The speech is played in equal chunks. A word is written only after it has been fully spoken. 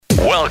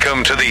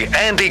Welcome to the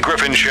Andy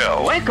Griffin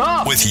Show. Wake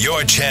up! With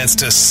your chance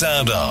to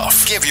sound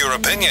off, give your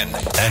opinion,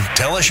 and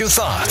tell us your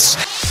thoughts.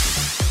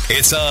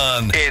 It's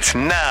on. It's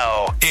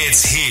now.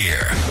 It's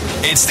here.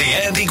 It's the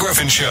Andy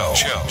Griffin Show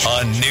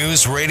on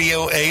News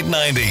Radio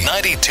 890,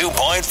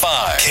 92.5,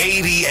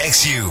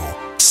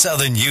 KDXU,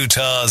 Southern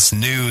Utah's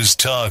news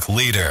talk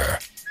leader.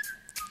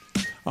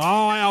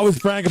 Oh, I always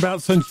brag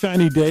about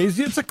sunshiny days.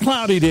 It's a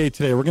cloudy day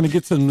today. We're going to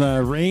get some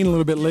rain a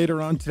little bit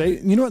later on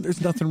today. You know what?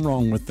 There's nothing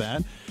wrong with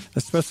that,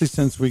 especially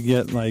since we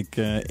get like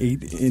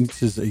 8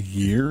 inches a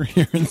year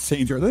here in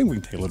St. George. I think we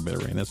can take a little bit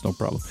of rain. That's no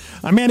problem.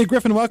 I'm Andy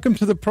Griffin. Welcome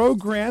to the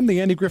program, the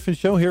Andy Griffin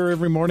Show, here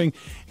every morning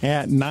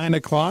at 9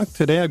 o'clock.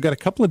 Today, I've got a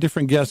couple of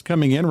different guests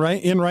coming in.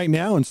 Right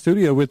now in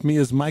studio with me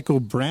is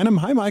Michael Branum.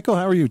 Hi, Michael.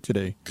 How are you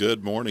today?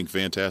 Good morning.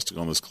 Fantastic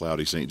on this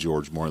cloudy St.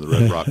 George morning. The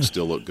Red Rocks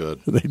still look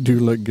good. They do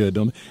look good,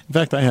 don't they? In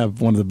fact, I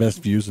have one of the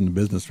best views in the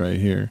business right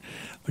here,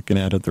 looking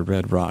out at the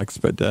Red Rocks.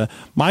 But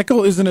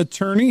Michael is an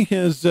attorney.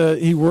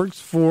 He works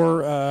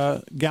for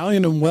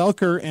Gallion and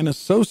Welker and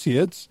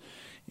Associates,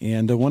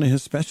 and one of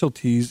his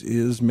specialties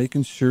is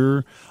making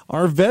sure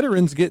our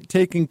veterans get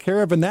taken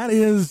care of, and that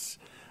is,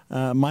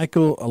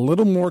 Michael, a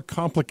little more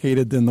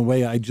complicated than the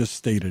way I just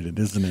stated it,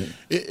 isn't it?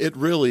 It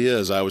really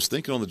is. I was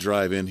thinking on the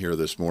drive in here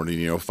this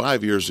morning,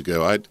 5 years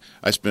ago,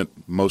 I spent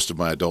most of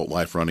my adult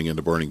life running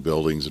into burning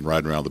buildings and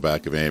riding around the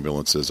back of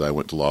ambulances. I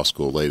went to law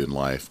school late in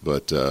life,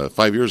 but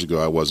 5 years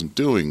ago I wasn't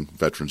doing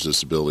veterans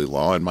disability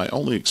law, and my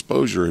only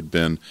exposure had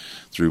been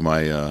through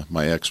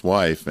my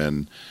ex-wife,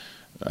 and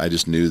I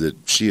just knew that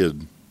she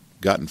had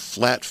gotten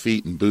flat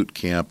feet in boot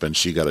camp, and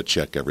she got a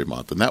check every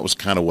month. And that was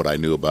kind of what I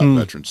knew about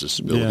veterans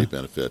disability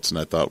benefits. And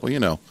I thought,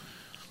 well,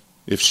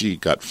 if she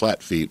got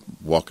flat feet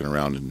walking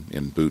around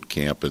in boot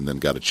camp and then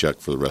got a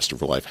check for the rest of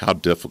her life, how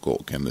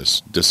difficult can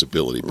this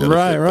disability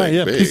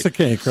benefit be? Piece of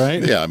cake,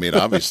 right? Yeah, I mean,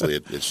 obviously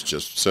it's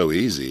just so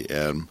easy.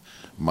 And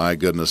my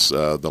goodness,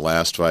 the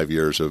last 5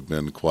 years have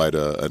been quite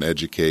an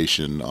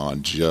education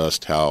on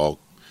just how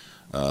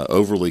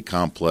overly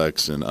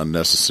complex and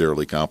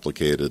unnecessarily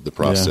complicated the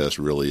process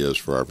really is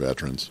for our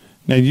veterans.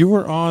 Now, you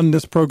were on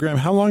this program.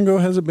 How long ago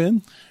has it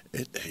been?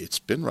 It's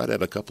been right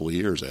at a couple of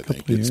years, I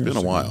think. It's been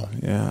a while.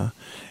 Yeah.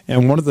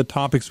 And one of the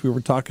topics we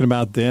were talking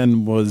about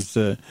then was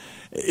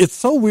it's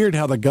so weird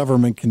how the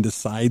government can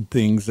decide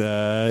things.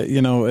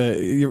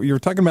 You were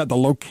talking about the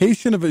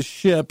location of a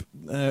ship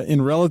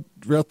in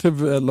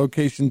relative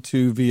location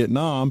to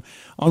Vietnam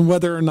on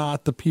whether or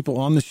not the people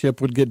on the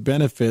ship would get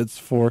benefits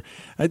for.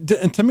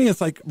 And to me,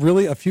 it's like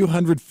really a few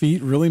hundred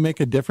feet really make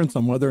a difference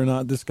on whether or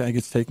not this guy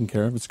gets taken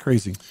care of. It's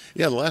crazy.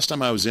 Yeah, the last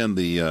time I was in,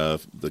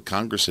 the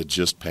Congress had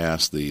just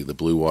passed the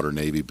Blue Water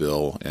Navy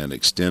bill and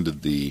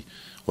extended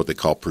what they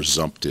call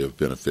presumptive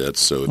benefits.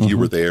 So if you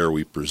were there,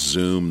 we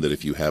presume that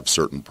if you have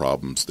certain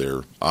problems,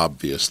 they're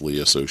obviously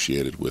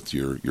associated with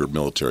your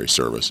military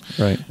service.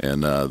 Right.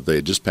 And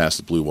they just passed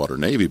the Blue Water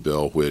Navy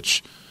bill,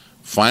 which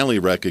finally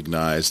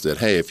recognized that,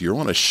 hey, if you're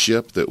on a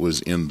ship that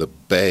was in the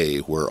bay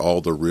where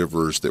all the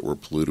rivers that were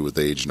polluted with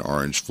Agent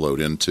Orange flowed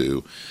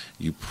into,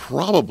 you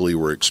probably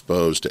were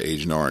exposed to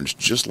Agent Orange,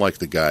 just like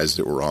the guys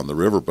that were on the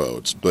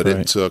riverboats. But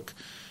it took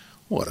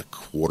a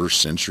quarter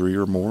century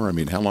or more? I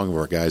mean, how long have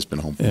our guys been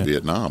home from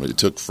Vietnam? It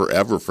took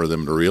forever for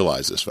them to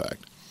realize this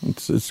fact.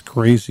 It's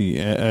crazy,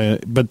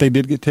 but they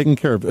did get taken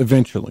care of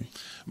eventually.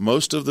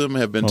 Most of them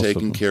have been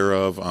taken care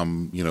of.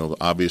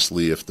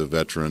 Obviously, if the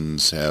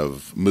veterans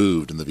have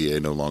moved and the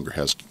VA no longer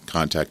has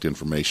contact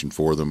information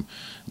for them,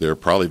 there are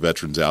probably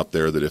veterans out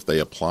there that if they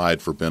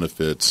applied for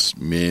benefits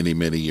many,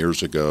 many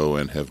years ago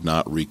and have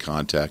not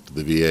recontacted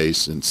the VA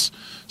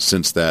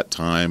since that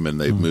time, and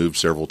they've moved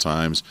several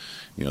times,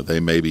 they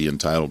may be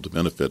entitled to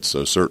benefits.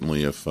 So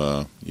certainly if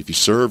you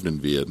served in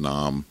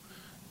Vietnam,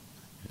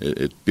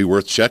 it'd be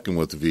worth checking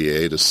with the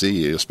VA to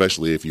see,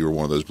 especially if you were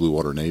one of those Blue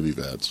Water Navy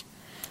vets.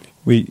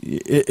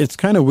 It's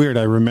kind of weird.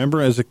 I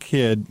remember as a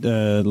kid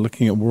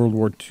looking at World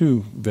War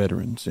II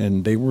veterans,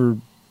 and they were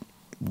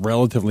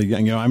relatively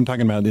young. I'm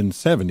talking about in the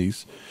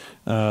 70s.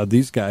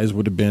 These guys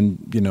would have been,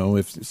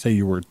 if, say,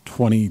 you were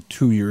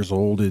 22 years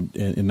old in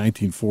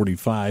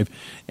 1945,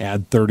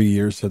 add 30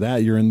 years to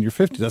that, you're in your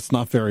 50s. That's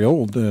not very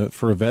old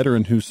for a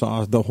veteran who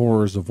saw the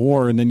horrors of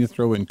war. And then you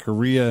throw in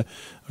Korea,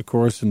 of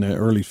course, in the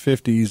early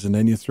 50s, and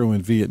then you throw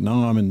in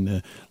Vietnam in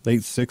the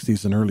late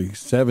 60s and early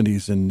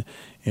 70s,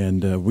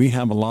 and we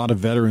have a lot of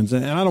veterans.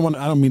 And I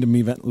don't mean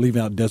to leave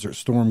out Desert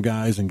Storm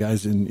guys and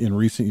guys in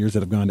recent years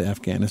that have gone to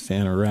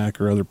Afghanistan, Iraq,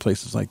 or other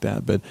places like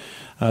that. But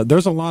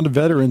there's a lot of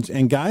veterans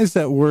and guys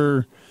that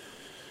were,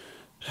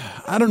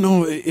 I don't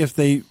know if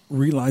they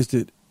realized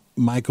it,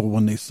 Michael,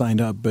 when they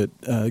signed up, but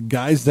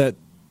guys that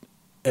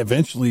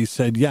eventually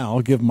said, yeah,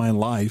 I'll give my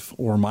life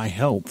or my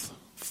health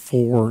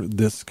for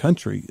this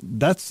country.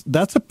 That's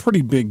a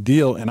pretty big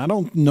deal, and I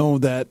don't know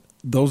that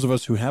those of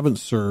us who haven't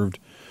served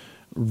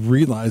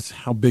realize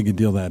how big a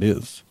deal that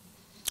is.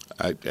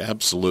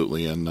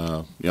 Absolutely, and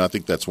I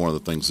think that's one of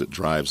the things that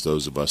drives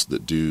those of us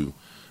that do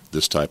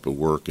this type of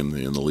work in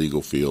the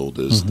legal field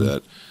is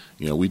that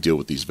we deal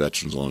with these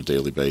veterans on a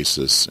daily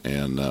basis,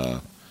 and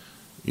one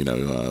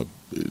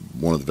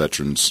of the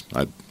veterans,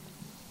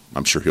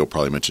 I'm sure he'll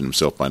probably mention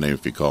himself by name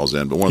if he calls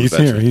in. But He's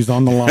here. He's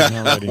on the line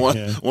already.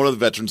 One of the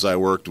veterans I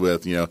worked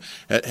with,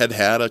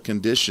 had a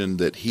condition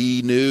that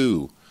he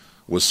knew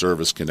was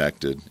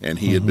service-connected, and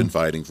he had been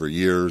fighting for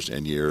years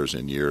and years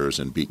and years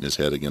and beating his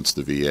head against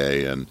the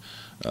VA and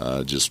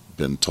just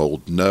been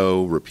told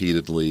no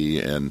repeatedly.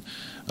 And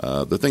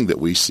the thing that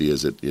we see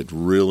is it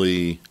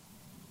really –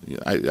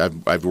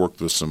 I've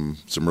worked with some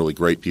really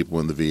great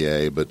people in the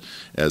VA, but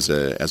as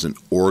an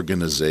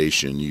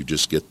organization, you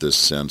just get this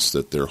sense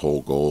that their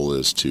whole goal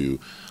is to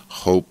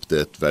hope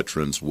that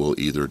veterans will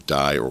either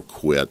die or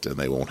quit, and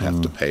they won't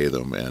have to pay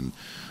them. And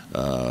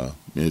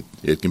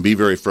it can be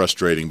very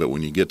frustrating, but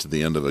when you get to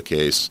the end of a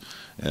case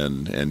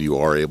and you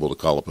are able to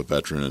call up a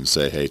veteran and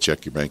say, hey,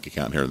 check your bank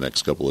account here in the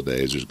next couple of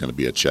days, there's going to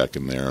be a check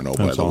in there, and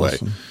by the way,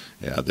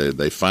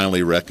 they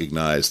finally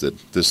recognize that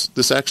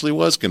this actually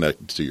was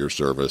connected to your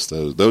service.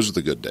 Those are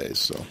the good days.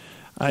 So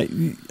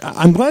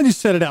I'm glad you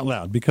said it out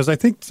loud, because I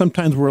think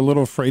sometimes we're a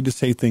little afraid to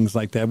say things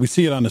like that. We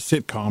see it on a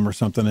sitcom or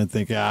something and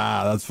think,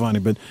 that's funny.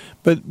 But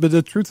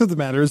the truth of the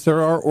matter is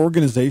there are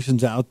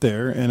organizations out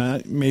there,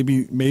 and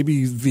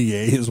maybe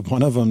VA is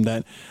one of them,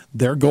 that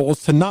their goal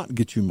is to not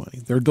get you money.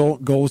 Their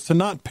goal is to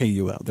not pay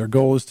you out. Their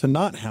goal is to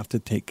not have to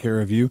take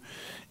care of you.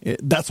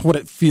 That's what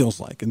it feels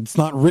like. And it's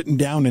not written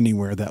down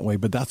anywhere that way,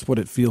 but that's what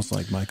it feels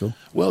like, Michael.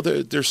 Well,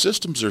 their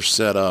systems are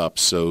set up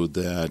so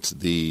that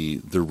the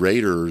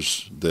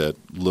raters that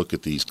look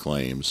at these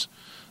claims,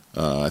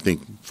 I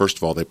think, first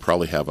of all, they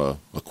probably have a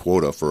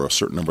quota for a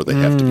certain number they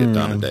have to get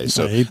done a day.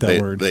 So I hate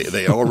that word.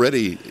 They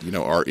already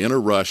are in a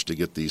rush to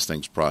get these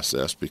things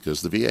processed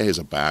because the VA has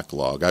a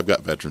backlog. I've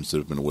got veterans that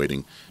have been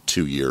waiting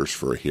 2 years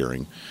for a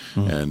hearing.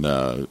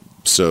 And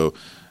so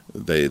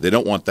they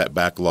don't want that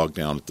backlog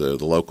down at the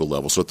local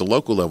level. So at the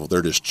local level,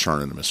 they're just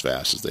churning them as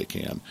fast as they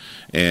can.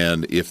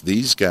 And if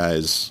these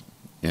guys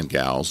and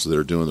gals that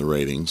are doing the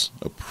ratings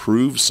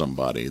approve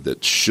somebody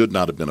that should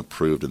not have been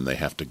approved and they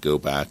have to go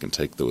back and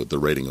take the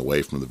rating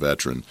away from the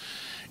veteran,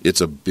 it's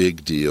a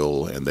big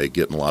deal, and they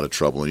get in a lot of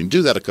trouble. And you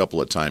do that a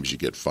couple of times, you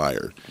get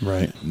fired.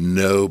 Right.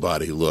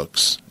 Nobody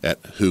looks at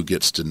who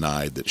gets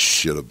denied that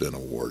should have been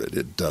awarded.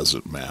 It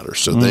doesn't matter.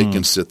 So they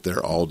can sit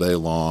there all day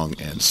long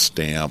and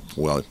stamp.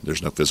 Well,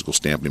 there's no physical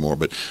stamp anymore,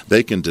 but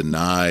they can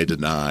deny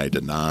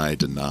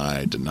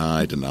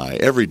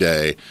every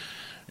day.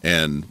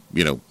 And,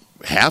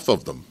 half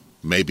of them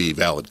may be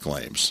valid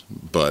claims,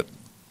 but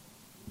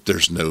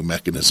there's no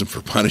mechanism for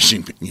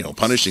punishing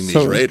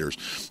these raters.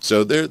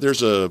 So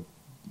the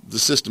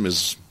system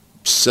is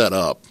set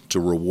up to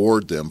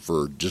reward them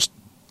for just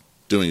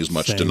doing as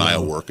much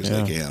denial work as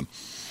they can.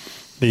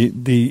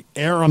 The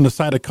error on the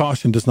side of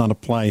caution does not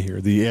apply here.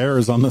 The error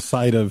is on the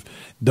side of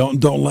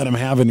don't let them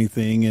have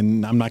anything,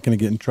 and I'm not going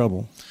to get in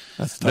trouble.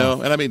 That's tough.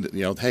 No, and I mean,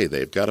 hey,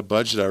 they've got a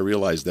budget. I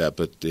realize that,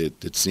 but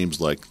it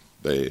seems like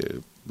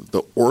the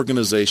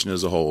organization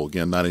as a whole,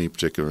 again, not any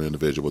particular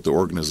individual, but the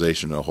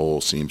organization as a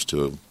whole seems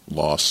to have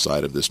lost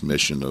sight of this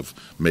mission of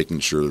making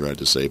sure that our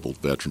disabled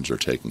veterans are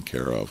taken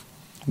care of.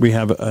 We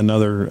have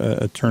another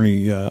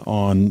attorney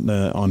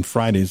on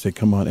Fridays. They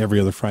come on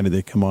every other Friday.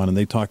 They come on and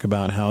they talk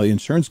about how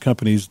insurance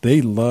companies,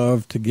 they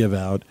love to give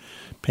out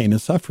pain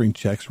and suffering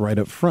checks right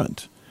up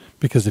front,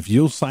 because if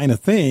you'll sign a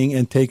thing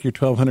and take your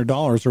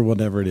 $1,200 or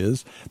whatever it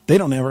is, they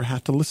don't ever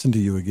have to listen to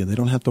you again. They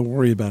don't have to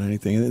worry about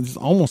anything. It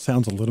almost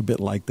sounds a little bit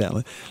like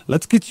that.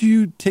 Let's get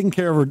you taken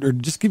care of, or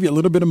just give you a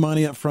little bit of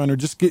money up front, or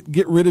just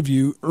get rid of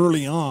you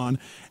early on.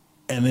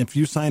 And if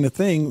you sign a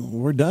thing,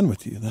 we're done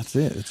with you. That's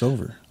it. It's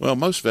over. Well,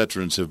 most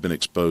veterans have been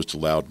exposed to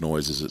loud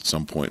noises at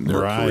some point in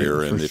their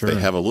career, and if they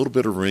have a little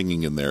bit of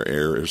ringing in their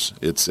ears,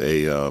 it's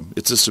a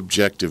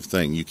subjective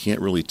thing. You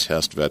can't really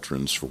test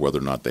veterans for whether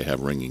or not they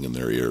have ringing in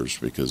their ears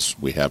because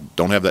we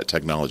don't have that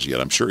technology yet.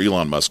 I'm sure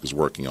Elon Musk is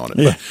working on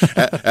it,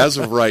 but as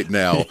of right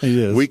now,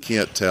 we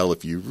can't tell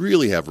if you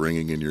really have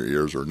ringing in your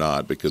ears or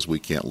not because we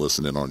can't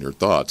listen in on your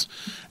thoughts.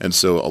 And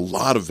so a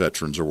lot of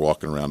veterans are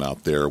walking around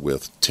out there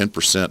with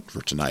 10%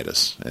 for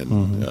tinnitus.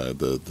 And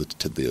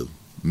the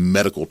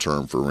medical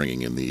term for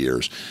ringing in the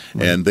ears.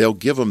 Right. And they'll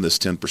give them this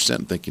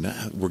 10% thinking,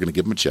 we're going to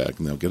give them a check,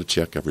 and they'll get a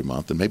check every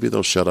month, and maybe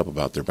they'll shut up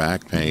about their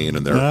back pain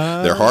and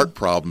their heart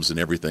problems and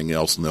everything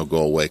else, and they'll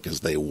go away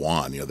because they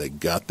won. They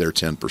got their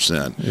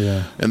 10%.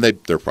 Yeah. And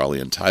they're probably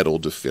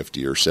entitled to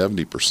 50 or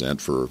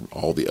 70% for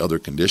all the other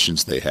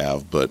conditions they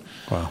have. But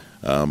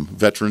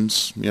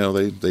veterans,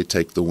 they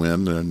take the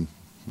win and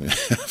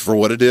for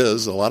what it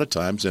is a lot of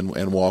times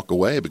and walk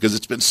away because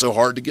it's been so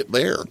hard to get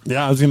there.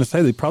 Yeah, I was going to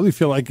say they probably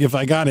feel like if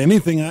I got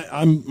anything,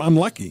 I'm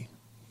lucky.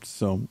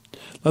 So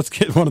let's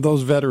get one of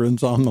those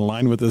veterans on the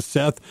line with us.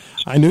 Seth,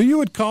 I knew you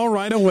would call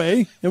right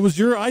away. It was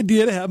your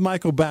idea to have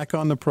Michael back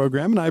on the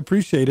program, and I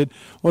appreciate it.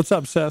 What's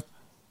up, Seth?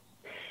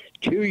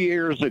 2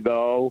 years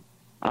ago,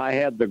 I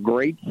had the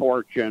great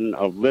fortune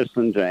of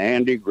listening to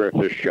Andy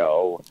Griffin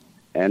Show,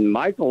 and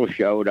Michael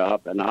showed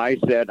up, and I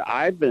said,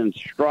 I've been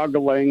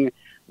struggling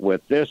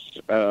with this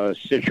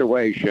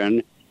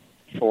situation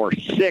for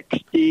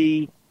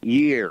 60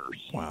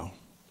 years. Wow.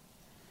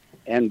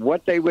 And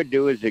what they would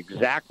do is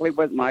exactly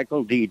what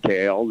Michael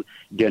detailed,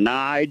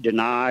 deny.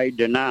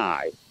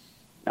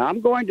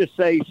 I'm going to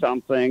say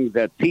something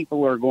that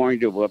people are going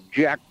to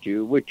object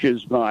to, which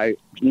is my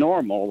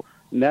normal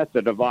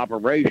method of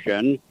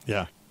operation.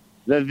 Yeah.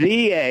 The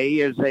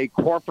VA is a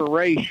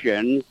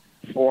corporation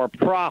for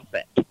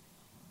profit.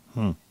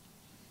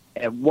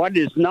 And what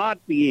is not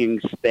being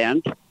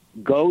spent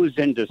goes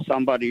into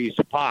somebody's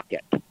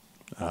pocket.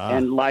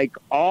 And like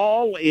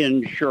all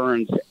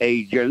insurance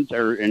agents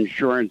or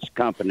insurance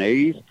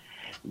companies,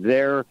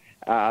 their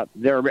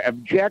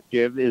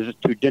objective is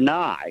to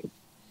deny.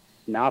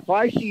 Now, if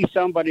I see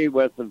somebody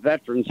with a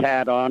veteran's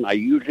hat on, I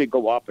usually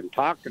go up and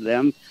talk to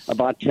them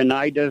about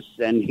tinnitus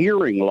and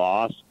hearing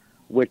loss,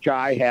 which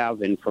I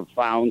have in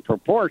profound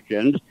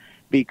proportions,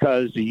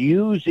 because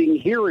using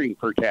hearing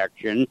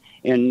protection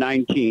in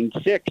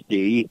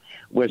 1960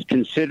 was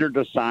considered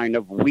a sign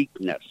of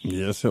weakness.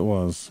 Yes, it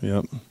was.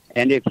 Yep.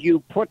 And if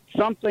you put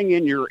something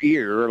in your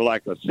ear,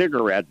 like a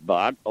cigarette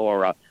butt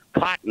or a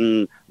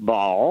cotton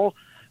ball,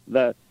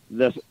 the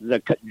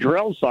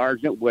drill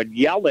sergeant would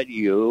yell at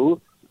you,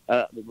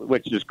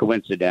 which is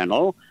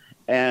coincidental,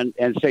 and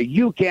say,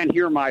 "You can't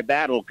hear my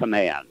battle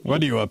command."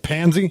 What are you, a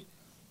pansy?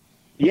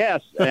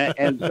 Yes,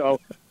 and so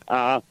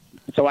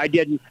I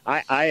didn't.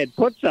 I had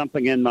put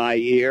something in my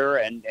ear,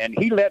 and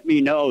he let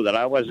me know that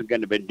I wasn't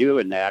going to be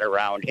doing that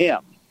around him.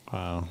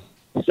 Wow.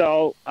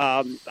 So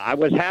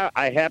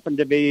I happened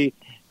to be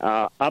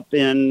up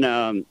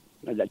in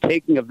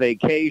taking a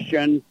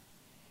vacation,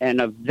 and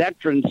a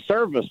veteran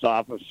service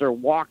officer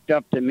walked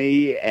up to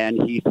me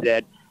and he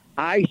said,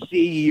 "I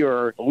see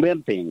you're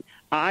limping.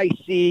 I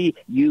see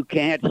you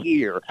can't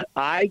hear.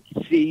 I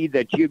see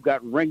that you've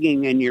got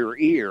ringing in your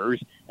ears,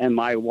 and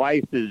my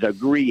wife is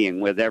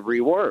agreeing with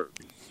every word."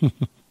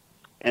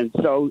 And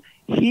so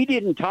he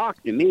didn't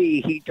talk to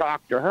me. He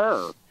talked to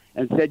her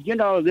and said,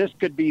 "This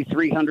could be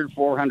 $300,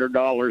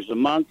 $400 a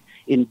month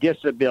in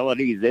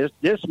disability.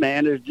 This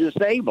man is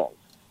disabled."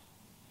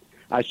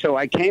 So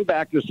I came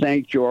back to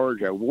St.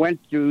 George. I went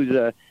through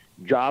the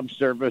job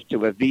service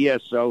to a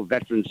VSO,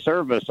 Veteran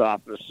Service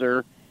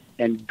Officer,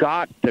 and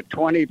got the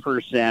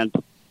 20%,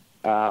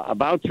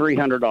 about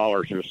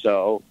 $300 or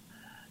so,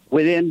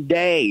 within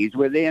days,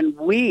 within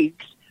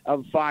weeks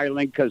of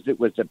filing, because it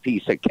was a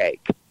piece of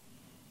cake.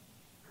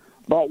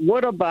 But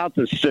what about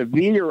the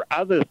severe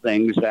other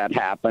things that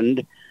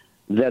happened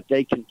that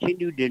they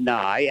continue to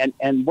deny?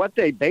 And what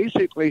they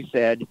basically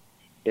said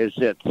is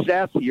that,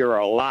 "Seth, you're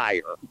a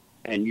liar,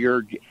 and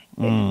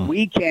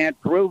we can't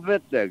prove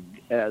it.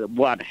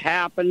 What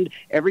happened?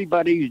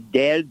 Everybody's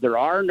dead. There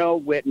are no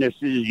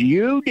witnesses.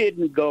 You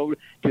didn't go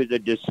to the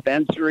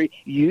dispensary.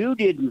 You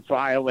didn't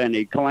file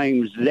any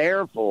claims.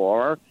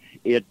 Therefore,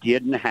 it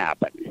didn't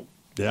happen."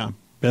 Yeah,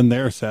 been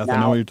there, Seth. I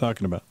know what you're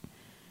talking about.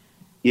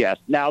 Yes.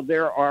 Now,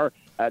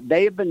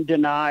 they've been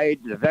denied,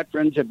 the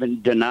veterans have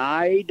been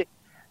denied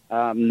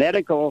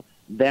medical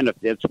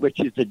benefits, which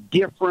is a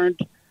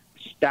different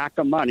stack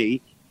of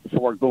money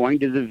for going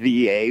to the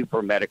VA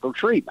for medical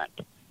treatment.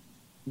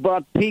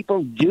 But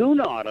people do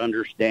not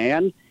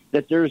understand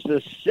that there's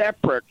a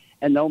separate,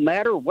 and no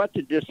matter what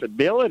the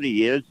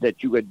disability is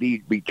that you would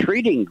be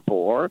treating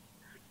for,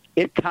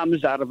 it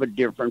comes out of a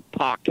different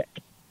pocket.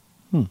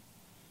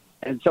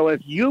 And so if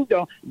you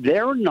don't,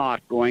 they're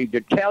not going to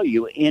tell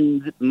you.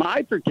 In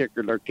my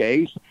particular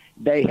case,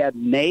 they had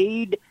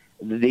made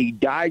the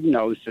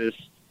diagnosis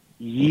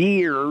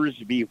years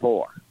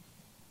before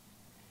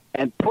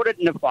and put it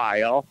in a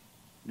file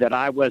that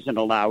I wasn't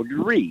allowed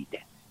to read.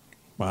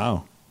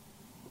 Wow.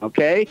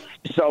 Okay?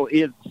 So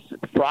it's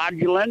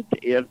fraudulent.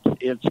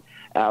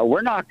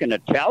 We're not going to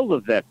tell the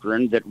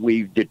veteran that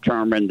we've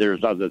determined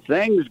there's other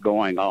things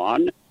going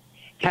on.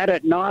 Had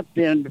it not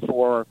been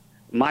for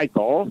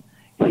Michael,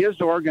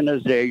 his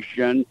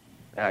organization,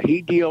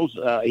 he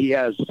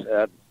has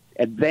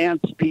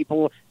advanced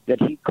people that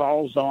he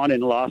calls on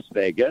in Las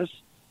Vegas,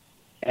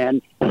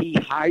 and he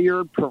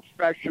hired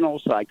professional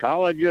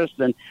psychologists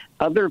and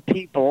other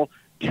people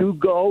to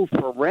go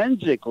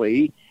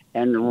forensically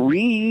and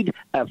read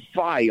a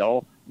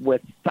file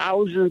with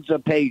thousands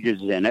of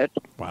pages in it.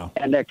 Wow.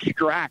 And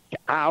extract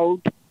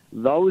out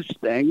those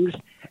things,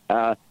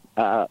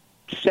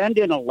 send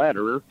in a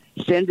letter,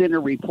 send in a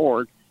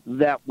report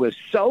that was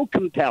so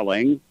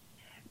compelling,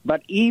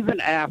 but even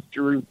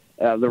after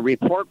the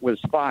report was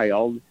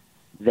filed,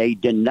 they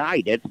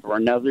denied it for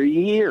another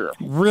year.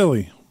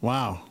 Really?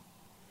 Wow.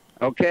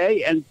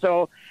 Okay, and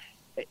so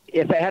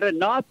if it had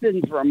not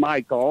been for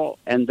Michael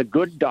and the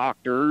good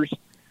doctors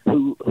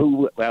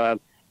who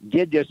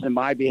did this in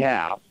my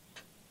behalf,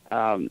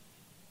 to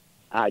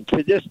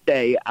this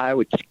day, I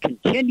would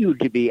continue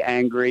to be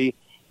angry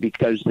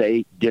because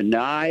they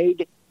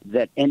denied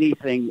that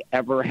anything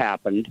ever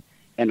happened.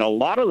 And a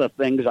lot of the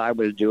things I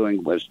was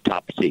doing was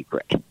top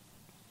secret.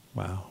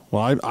 Wow.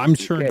 Well, I'm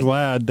sure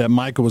glad that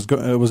Michael was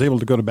able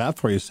to go to bat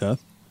for you,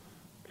 Seth.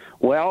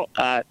 Well,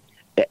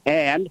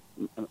 and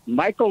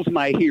Michael's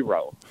my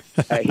hero.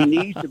 He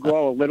needs to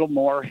grow a little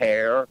more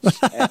hair,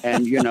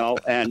 and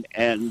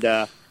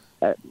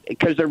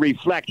because the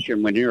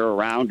reflection when you're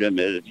around him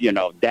is,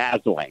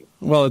 dazzling.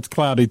 Well, it's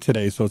cloudy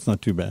today, so it's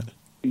not too bad.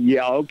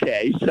 Yeah.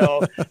 Okay.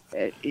 So,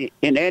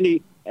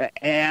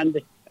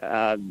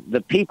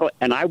 the people,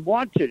 and I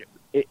want to,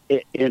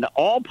 in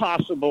all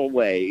possible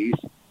ways,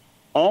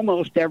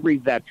 almost every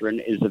veteran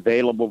is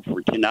available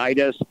for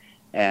tinnitus,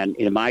 and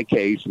in my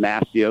case,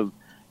 massive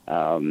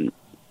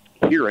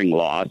hearing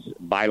loss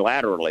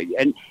bilaterally.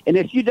 And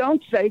if you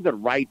don't say the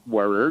right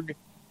word,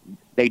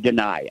 they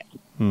deny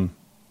it.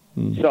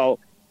 So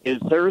if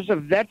there's a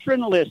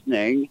veteran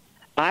listening,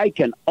 I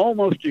can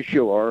almost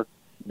assure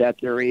that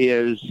there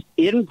is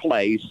in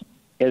place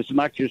as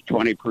much as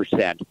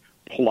 20%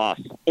 plus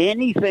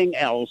anything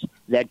else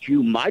that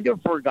you might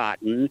have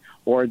forgotten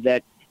or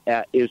that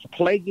is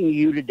plaguing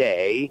you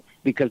today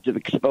because of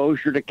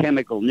exposure to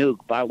chemical,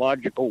 nuke,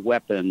 biological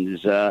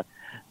weapons,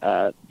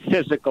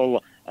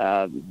 physical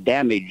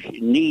damage,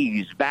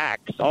 knees,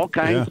 backs, all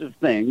kinds of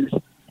things.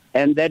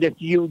 And that if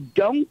you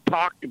don't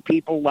talk to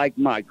people like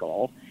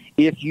Michael,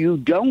 if you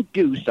don't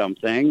do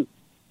something,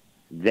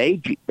 they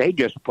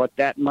just put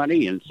that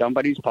money in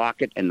somebody's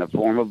pocket in the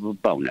form of a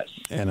bonus.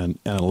 And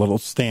a little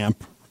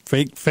stamp.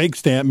 Fake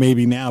stamp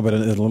maybe now, but a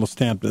little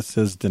stamp that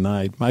says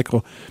denied.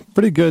 Michael,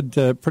 pretty good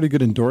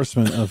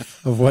endorsement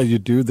of what you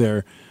do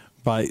there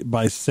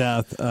by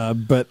Seth.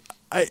 But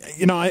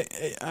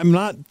I'm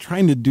not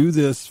trying to do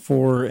this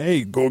for,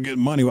 hey, go get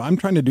money. I'm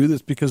trying to do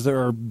this because there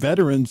are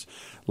veterans,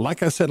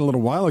 like I said a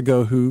little while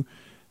ago, who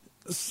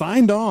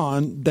signed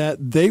on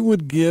that they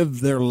would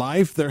give their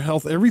life, their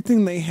health,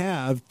 everything they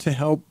have to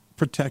help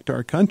protect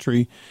our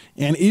country.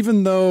 And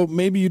even though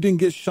maybe you didn't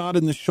get shot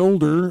in the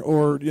shoulder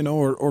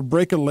or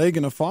break a leg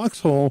in a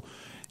foxhole,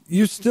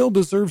 you still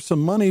deserve some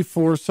money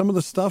for some of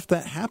the stuff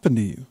that happened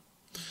to you.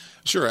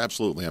 Sure,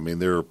 absolutely. I mean,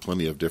 there are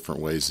plenty of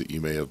different ways that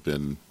you may have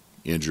been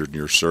injured in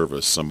your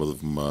service. Some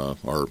of them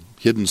are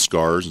hidden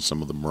scars, and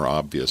some of them are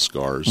obvious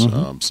scars.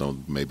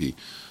 Some maybe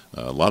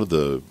a lot of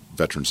the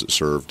veterans that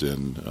served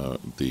in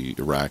the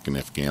Iraq and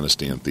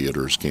Afghanistan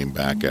theaters came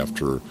back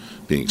after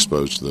being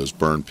exposed to those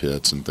burn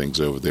pits and things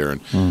over there.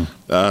 And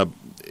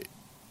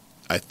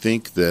I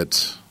think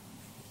that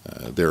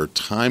there are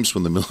times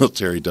when the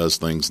military does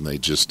things and they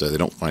just they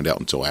don't find out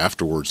until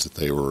afterwards that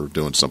they were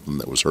doing something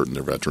that was hurting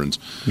their veterans.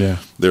 Yeah,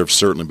 there have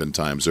certainly been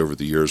times over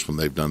the years when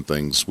they've done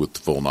things with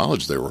full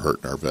knowledge they were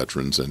hurting our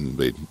veterans, and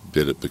they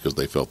did it because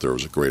they felt there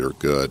was a greater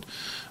good.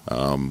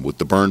 With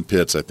the burn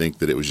pits, I think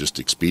that it was just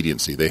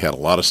expediency. They had a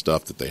lot of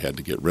stuff that they had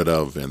to get rid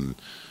of, and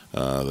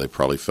they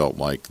probably felt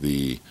like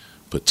the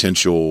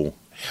potential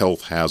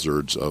health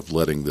hazards of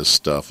letting this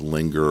stuff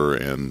linger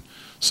and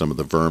some of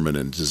the vermin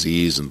and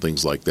disease and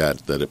things like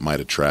that it might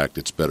attract,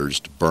 it's better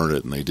just to burn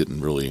it. And they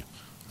didn't really,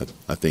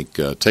 I think,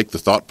 take the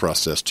thought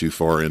process too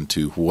far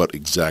into what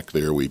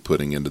exactly are we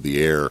putting into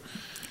the air.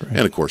 Right.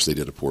 And, of course, they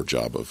did a poor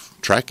job of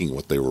tracking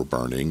what they were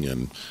burning.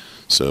 And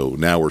so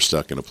now we're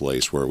stuck in a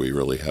place where we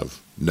really have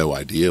no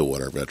idea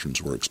what our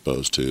veterans were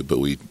exposed to. But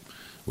we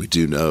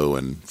do know,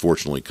 and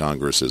fortunately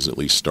Congress has at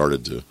least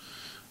started to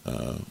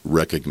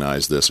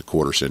recognize this a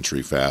quarter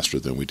century faster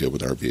than we did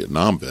with our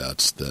Vietnam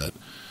vets, that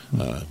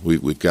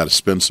we've got to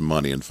spend some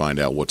money and find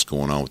out what's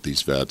going on with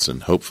these vets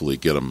and hopefully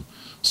get them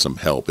some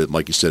help. And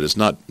like you said, it's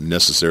not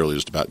necessarily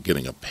just about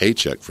getting a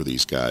paycheck for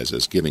these guys,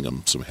 it's getting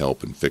them some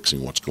help and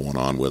fixing what's going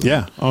on with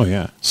them. Oh,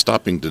 yeah.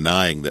 Stopping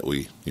denying that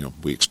we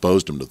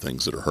exposed them to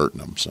things that are hurting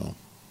them. So,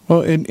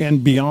 well,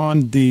 and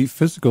beyond the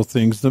physical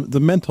things, the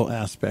mental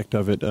aspect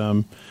of it.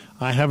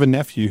 I have a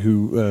nephew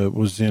who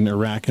was in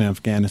Iraq and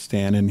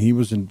Afghanistan, and he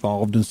was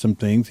involved in some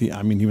things. He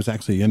was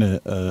actually in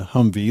a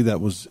Humvee that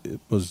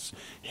was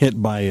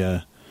hit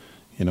by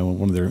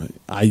one of their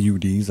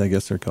IUDs, I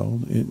guess they're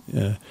called,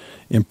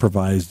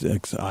 improvised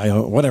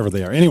whatever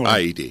they are. Anyway,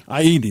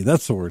 IED,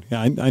 that's the word.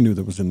 Yeah, I knew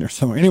that was in there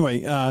somewhere.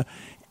 Anyway,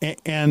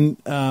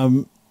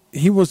 and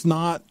he was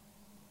not,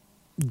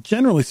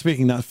 generally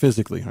speaking, not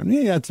physically harmed.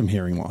 He had some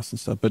hearing loss and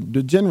stuff,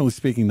 but generally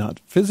speaking, not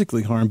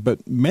physically harmed,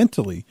 but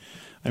mentally.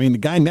 I mean, the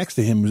guy next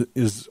to him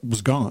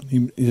was gone.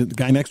 The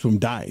guy next to him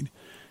died,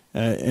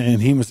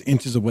 and he was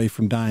inches away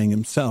from dying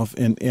himself.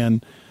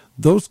 And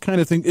those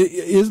kind of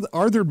things.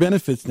 Are there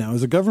benefits now?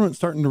 Is the government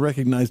starting to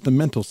recognize the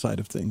mental side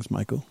of things,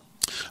 Michael?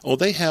 Well,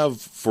 they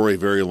have for a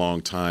very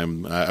long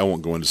time. I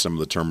won't go into some of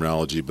the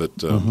terminology,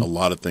 but a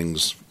lot of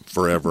things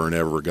forever and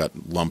ever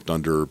got lumped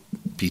under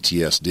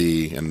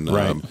PTSD. And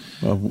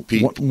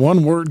right.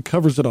 One word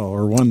covers it all,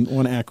 or one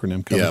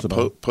acronym covers it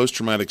all.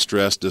 Post-traumatic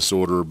stress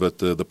disorder. But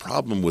the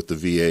problem with the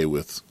VA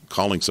with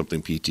calling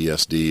something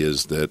PTSD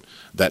is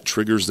that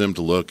triggers them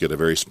to look at a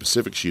very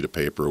specific sheet of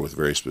paper with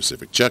very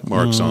specific check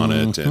marks on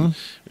it,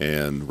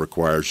 and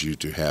requires you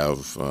to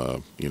have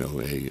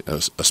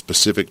a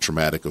specific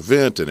traumatic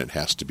event, and it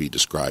has to be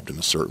described in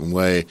a certain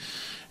way.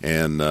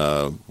 And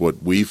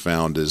what we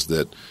found is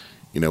that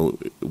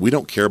we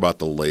don't care about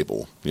the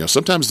label.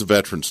 Sometimes the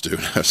veterans do.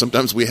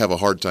 Sometimes we have a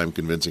hard time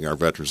convincing our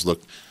veterans,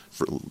 look,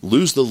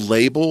 lose the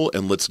label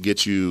and let's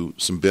get you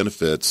some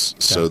benefits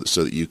so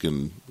that you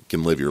can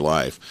live your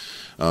life.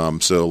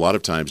 So a lot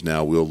of times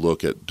now we'll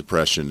look at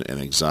depression and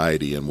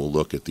anxiety, and we'll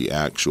look at the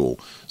actual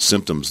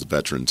symptoms the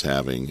veteran's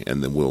having,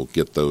 and then we'll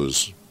get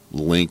those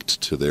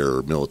linked to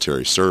their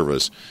military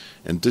service.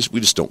 And we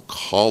just don't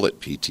call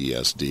it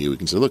PTSD. We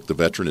can say, look, the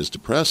veteran is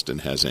depressed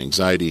and has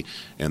anxiety,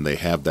 and they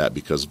have that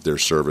because of their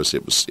service.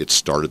 It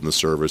started in the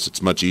service.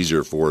 It's much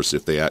easier for us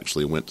if they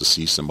actually went to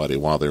see somebody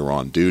while they were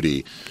on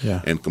duty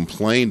and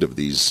complained of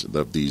these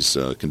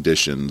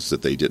conditions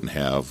that they didn't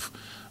have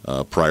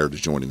prior to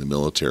joining the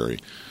military.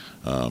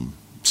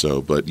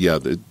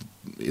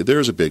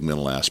 There's a big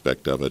mental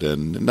aspect of it,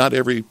 and not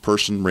every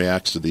person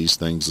reacts to these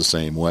things the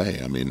same way.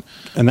 I mean,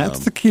 and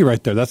that's the key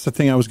right there. That's the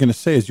thing I was going to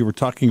say as you were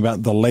talking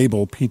about the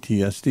label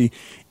PTSD.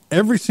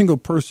 Every single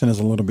person is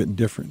a little bit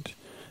different.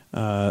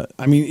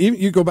 Even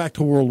you go back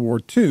to World War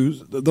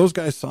II, those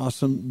guys saw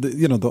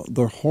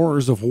the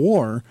horrors of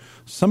war.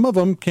 Some of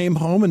them came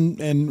home and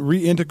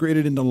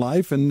reintegrated into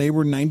life, and they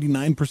were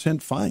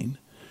 99% fine.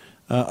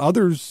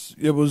 Others,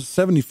 it was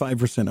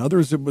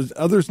 75%.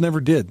 Others never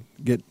did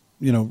get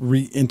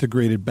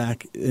reintegrated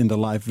back into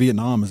life.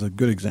 Vietnam is a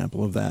good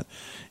example of that.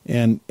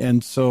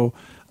 And so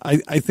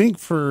I think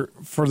for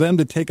them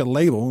to take a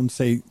label and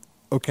say,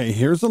 okay,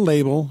 here's a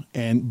label,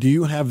 and do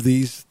you have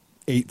these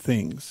 8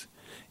 things?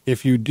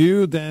 If you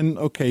do, then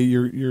okay,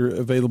 you're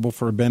available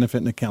for a benefit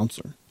and a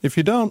counselor. If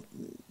you don't,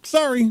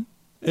 sorry.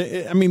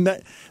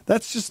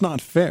 That's just not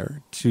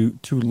fair to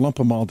lump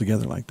them all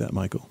together like that,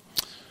 Michael.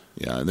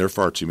 Yeah, and there are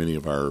far too many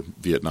of our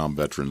Vietnam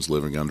veterans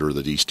living under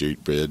the D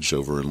Street Bridge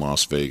over in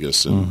Las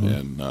Vegas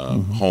and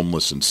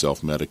homeless and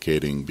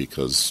self-medicating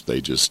because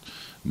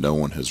no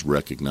one has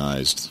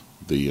recognized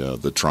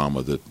the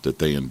trauma that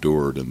they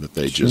endured, and that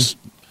they just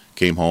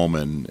came home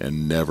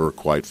and never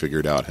quite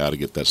figured out how to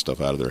get that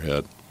stuff out of their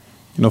head.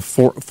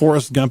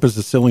 Forrest Gump is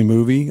a silly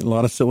movie. A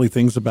lot of silly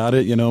things about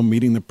it.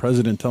 Meeting the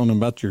president, telling him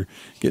about your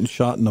getting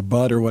shot in the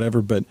butt or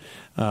whatever. But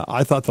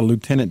I thought the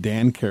Lieutenant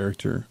Dan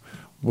character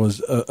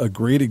was a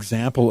great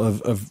example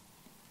of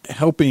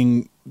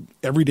helping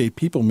everyday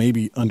people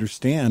maybe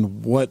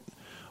understand what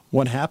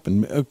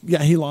happened.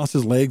 He lost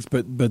his legs,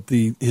 but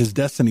his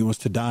destiny was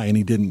to die, and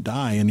he didn't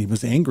die, and he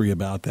was angry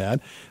about that.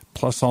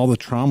 Plus all the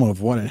trauma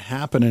of what had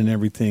happened and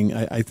everything.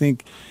 I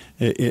think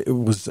it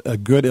was a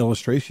good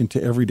illustration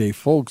to everyday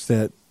folks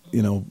that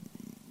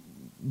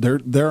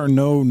there are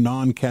no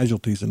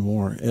non-casualties in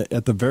war.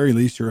 At the very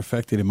least, you're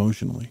affected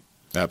emotionally.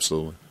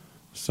 Absolutely.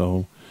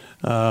 So.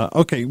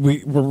 Okay,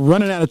 we're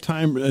running out of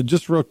time.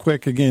 Just real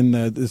quick, again,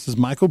 this is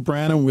Michael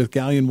Branum with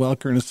Gallion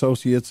Welker and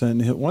Associates,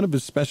 and one of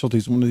his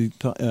specialties, one of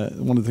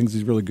the things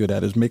he's really good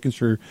at, is making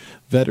sure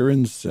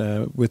veterans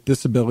with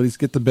disabilities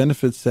get the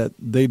benefits that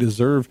they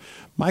deserve.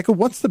 Michael,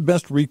 what's the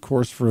best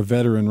recourse for a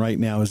veteran right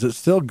now? Is it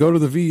still go to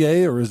the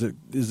VA, or is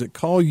it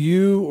call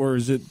you, or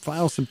is it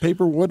file some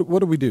paper? What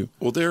do we do?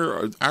 Well,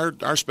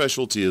 our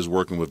specialty is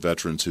working with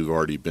veterans who've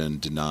already been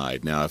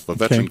denied. Now, if a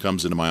veteran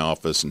comes into my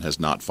office and has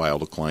not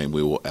filed a claim,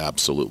 we will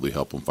absolutely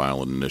help them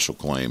file an initial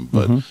claim.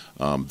 But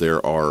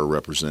there are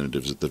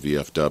representatives at the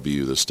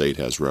VFW. The state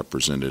has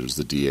representatives,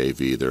 the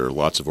DAV. There are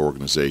lots of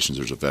organizations.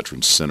 There's a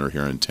Veterans Center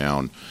here in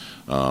town.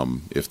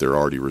 If they're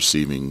already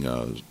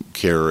receiving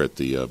care at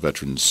the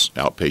Veterans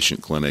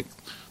Outpatient Clinic,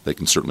 they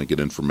can certainly get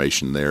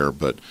information there.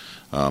 But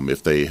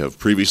if they have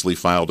previously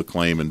filed a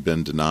claim and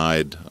been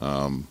denied,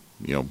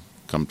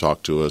 come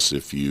talk to us.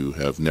 If you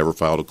have never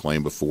filed a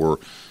claim before,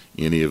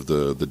 any of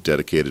the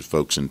dedicated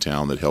folks in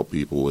town that help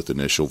people with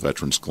initial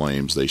veterans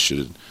claims, they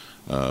should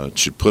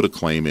put a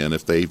claim in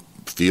if they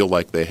feel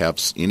like they have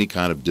any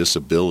kind of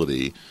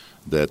disability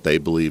that they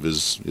believe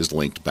is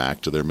linked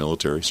back to their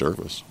military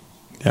service.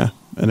 Yeah,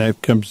 and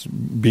that comes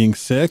being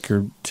sick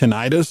or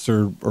tinnitus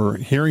or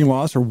hearing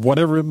loss or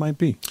whatever it might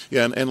be.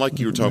 Yeah, and like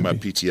you were talking about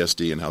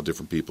PTSD and how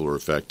different people are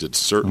affected,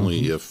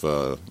 certainly if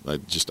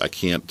I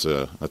can't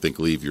I think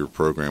leave your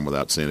program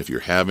without saying, if you're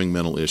having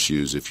mental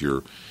issues, if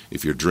you're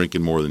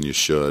drinking more than you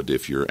should,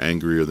 if you're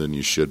angrier than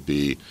you should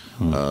be,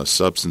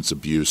 substance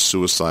abuse,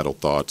 suicidal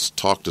thoughts,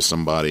 talk to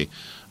somebody.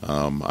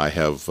 I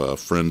have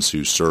friends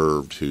who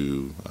served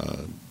who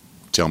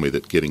tell me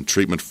that getting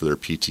treatment for their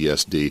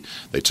PTSD,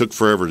 they took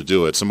forever to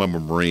do it. Some of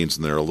them are Marines,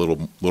 and they're a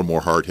little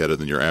more hard-headed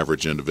than your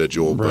average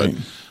individual. Right.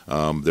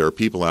 But there are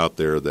people out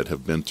there that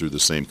have been through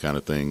the same kind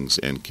of things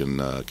and can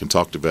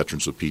talk to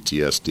veterans with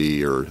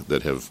PTSD or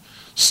that have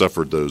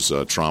suffered those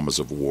traumas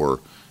of war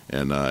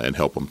and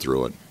help them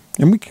through it.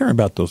 And we care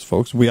about those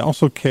folks. We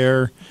also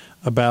care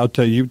about,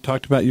 you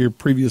talked about your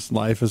previous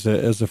life as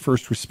a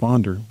first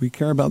responder. We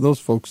care about those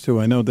folks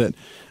too. I know that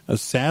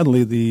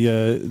sadly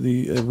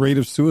the rate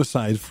of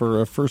suicide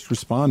for a first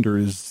responder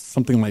is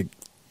something like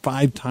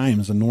 5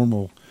 times a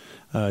normal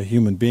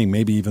human being,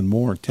 maybe even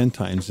more, 10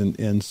 times.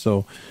 And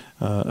so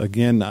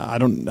again,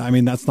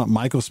 that's not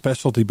Michael's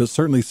specialty, but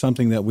certainly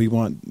something that we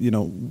want,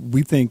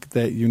 we think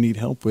that you need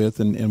help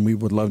with, and we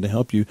would love to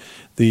help you.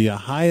 The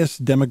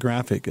highest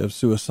demographic of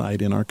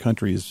suicide in our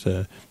country is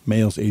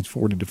males age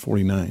 40 to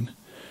 49.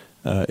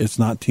 It's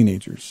not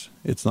teenagers.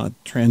 It's not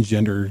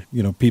transgender,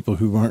 people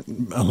who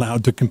aren't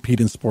allowed to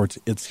compete in sports.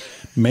 It's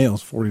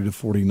males 40 to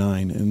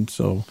 49. And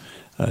so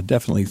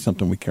definitely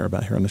something we care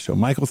about here on the show.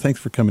 Michael, thanks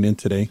for coming in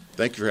today.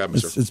 Thank you for having me,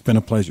 sir. It's been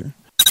a pleasure.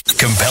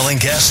 Compelling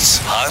guests,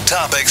 hot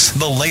topics,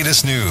 the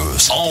latest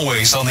news.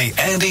 Always on the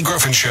Andy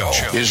Griffin Show.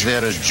 Is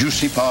there a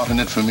juicy part in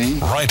it for me?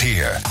 Right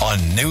here on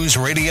News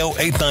Radio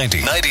 890,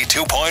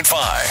 92.5,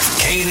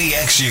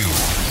 KDXU.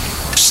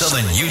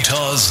 Southern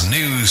Utah's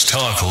news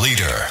talk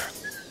leader.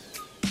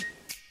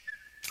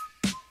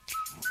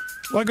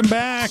 Welcome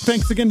back.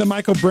 Thanks again to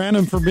Michael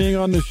Branum for being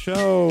on the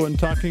show and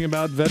talking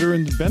about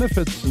veterans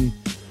benefits. And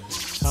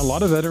a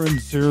lot of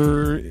veterans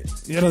are,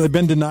 they've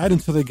been denied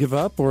until they give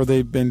up, or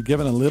they've been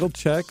given a little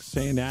check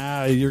saying,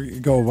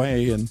 you go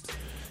away. And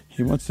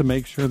he wants to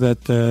make sure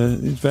that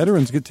these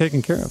veterans get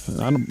taken care of.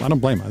 I don't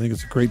blame him. I think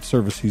it's a great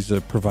service he's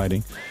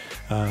providing.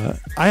 I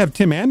have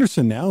Tim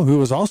Anderson now, who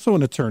is also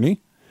an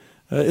attorney.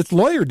 It's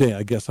Lawyer Day,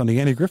 I guess, on the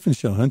Andy Griffin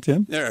Show, huh,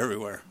 Tim? They're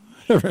everywhere.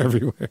 They're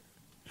everywhere.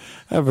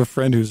 I have a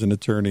friend who's an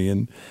attorney,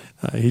 and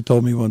he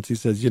told me once, he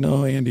says,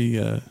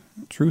 Andy,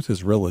 truth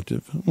is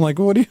relative. I'm like,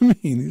 what do you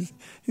mean?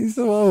 He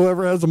said, well,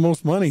 whoever has the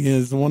most money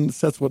is the one that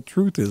sets what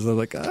truth is. I was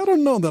like, I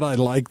don't know that I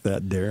like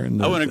that,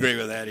 Darren. I wouldn't agree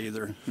with that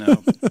either,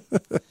 no.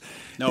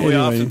 No, we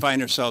often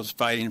find ourselves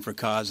fighting for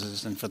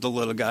causes and for the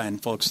little guy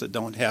and folks that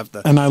don't have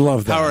the and I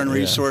love that, power and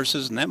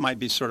resources, and that might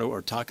be sort of what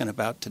we're talking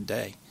about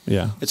today.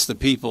 Yeah. It's the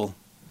people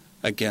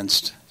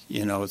against,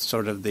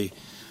 sort of the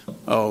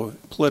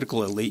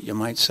political elite, you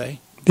might say.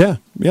 Yeah,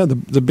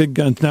 the big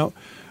guns. Now,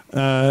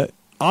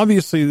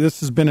 obviously, this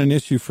has been an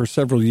issue for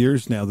several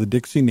years now, the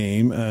Dixie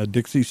name,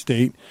 Dixie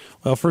State.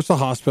 Well, first a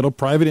hospital,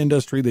 private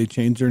industry, they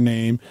changed their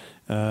name.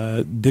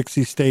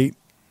 Dixie State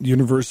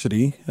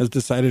University has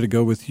decided to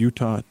go with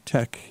Utah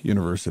Tech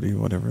University,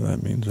 whatever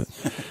that means.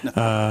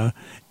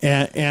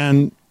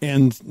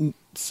 And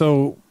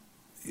so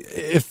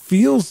it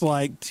feels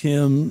like,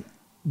 Tim,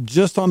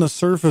 just on the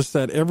surface,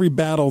 that every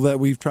battle that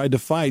we've tried to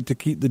fight to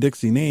keep the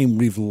Dixie name,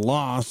 we've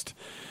lost.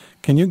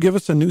 Can you give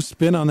us a new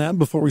spin on that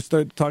before we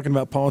start talking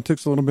about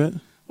politics a little bit?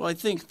 Well, I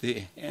think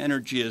the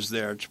energy is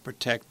there to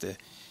protect the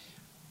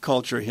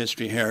culture,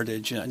 history,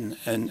 heritage, and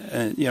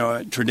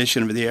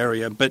tradition of the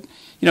area. But,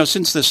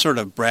 since this sort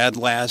of Brad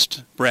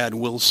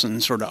Wilson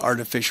sort of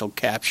artificial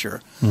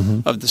capture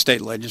of the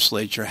state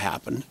legislature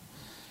happened,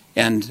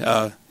 and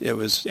it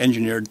was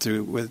engineered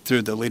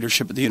through the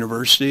leadership of the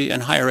university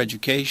and higher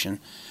education,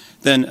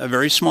 then a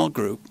very small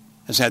group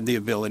has had the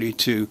ability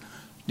to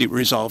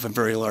resolve a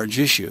very large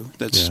issue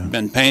that's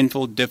been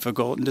painful,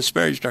 difficult, and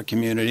disparaged our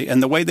community.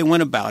 And the way they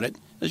went about it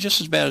is just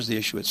as bad as the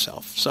issue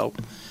itself. So,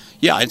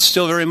 it's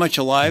still very much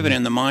alive and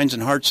in the minds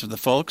and hearts of the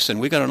folks, and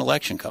we got an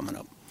election coming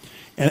up.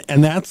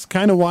 And that's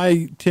kind of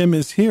why Tim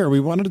is here. We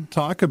wanted to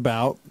talk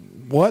about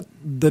what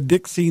the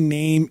Dixie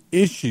name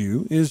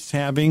issue is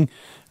having,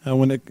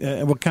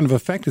 what kind of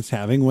effect it's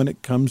having when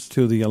it comes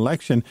to the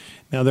election.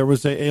 Now, there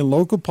was a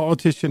local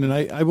politician, and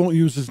I won't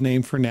use his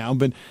name for now,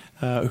 but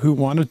who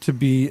wanted to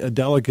be a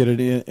delegate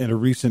in a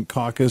recent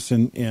caucus,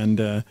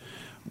 and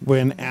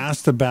when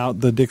asked about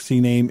the Dixie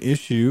name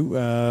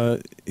issue,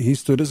 he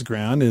stood his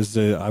ground.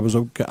 I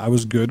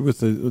was good with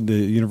the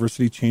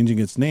university changing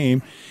its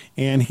name,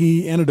 and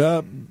he ended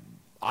up,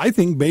 I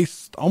think,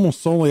 based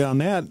almost solely on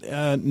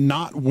that,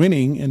 not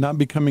winning and not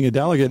becoming a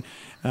delegate.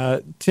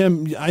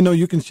 Tim, I know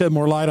you can shed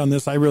more light on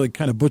this. I really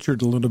kind of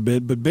butchered a little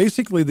bit, but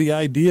basically the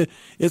idea,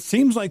 it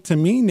seems like to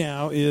me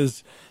now,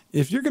 is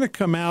if you're going to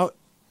come out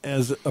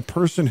as a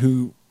person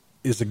who's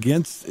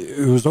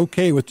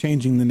okay with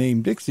changing the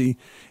name Dixie,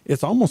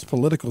 it's almost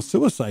political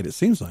suicide, it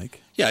seems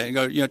like.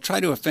 Yeah, try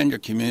to offend your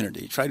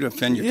community, try to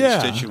offend your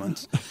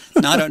constituents.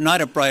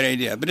 Not a bright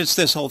idea, but it's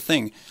this whole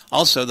thing.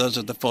 Also, those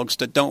are the folks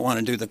that don't want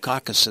to do the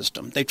caucus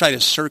system. They try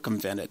to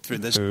circumvent it through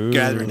this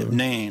gathering of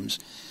names.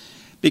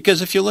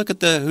 Because if you look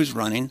at who's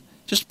running,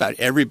 just about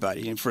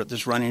everybody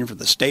that's running for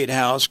the State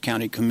House,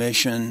 County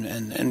Commission,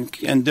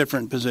 and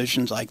different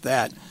positions like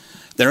that,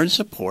 they're in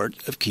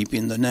support of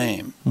keeping the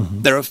name.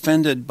 Mm-hmm. They're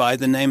offended by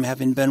the name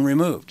having been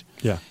removed.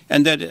 Yeah.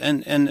 And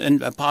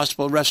a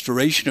possible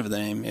restoration of the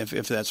name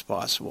if that's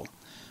possible.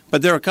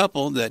 But there are a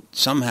couple that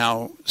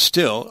somehow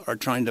still are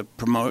trying to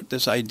promote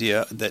this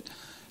idea that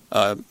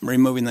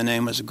removing the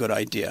name is a good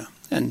idea.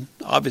 And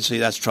obviously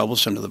that's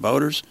troublesome to the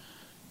voters.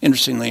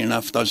 Interestingly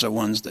enough, those are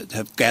ones that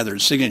have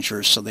gathered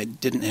signatures, so they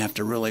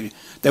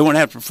won't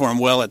have to perform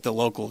well at the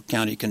local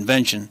county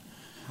convention.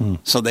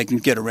 So they can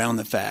get around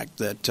the fact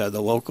that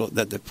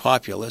the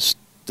populace,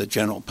 the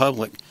general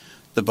public,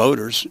 the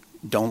voters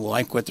don't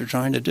like what they're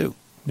trying to do.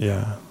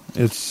 Yeah,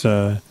 it's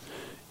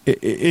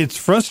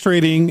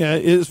frustrating.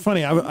 It's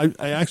funny.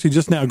 I actually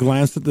just now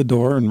glanced at the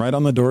door, and right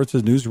on the door it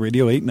says News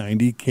Radio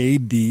 890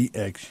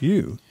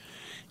 KDXU.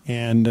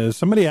 And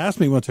somebody asked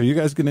me once, are you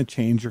guys going to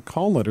change your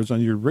call letters on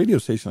your radio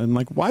station? I'm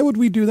like, why would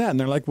we do that? And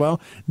they're like, well,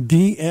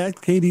 DX,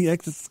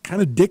 KDX, it's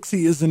kind of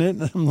Dixie, isn't it?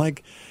 And I'm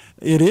like,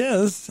 it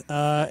is,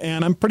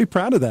 and I'm pretty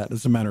proud of that,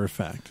 as a matter of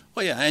fact.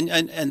 Well, yeah,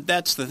 and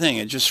that's the thing.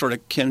 It just sort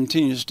of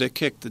continues to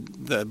kick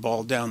the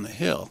ball down the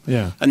hill.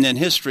 Yeah. And then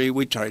history,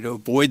 we try to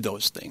avoid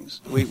those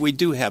things. We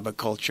do have a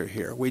culture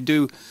here. We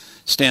do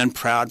stand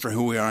proud for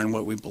who we are and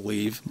what we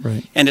believe.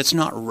 Right. And it's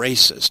not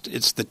racist.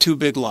 It's the two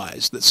big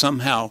lies that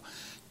somehow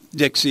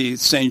Dixie,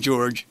 St.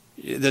 George,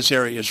 this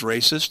area is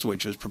racist,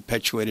 which was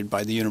perpetuated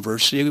by the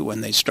university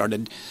when they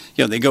started,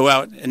 they go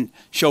out and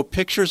show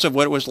pictures of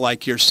what it was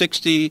like here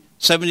 60,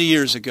 70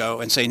 years ago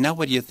and say, now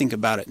what do you think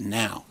about it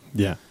now?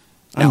 Yeah.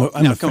 Now,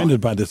 I'm offended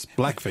by this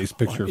blackface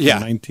picture from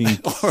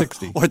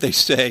 1960. Or they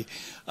say,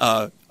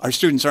 our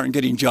students aren't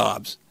getting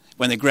jobs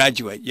when they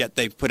graduate, yet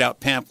they've put out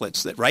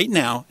pamphlets that right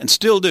now, and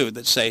still do,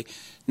 that say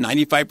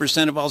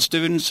 95% of all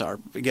students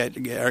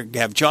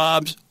have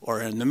jobs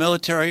or in the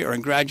military or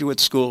in graduate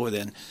school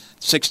within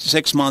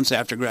 6 months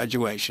after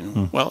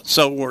graduation. Well,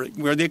 so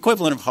we're the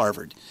equivalent of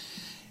Harvard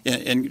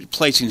in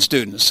placing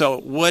students. So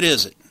what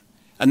is it?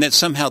 And that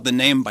somehow the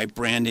name by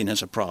branding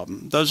is a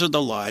problem. Those are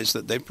the lies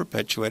that they've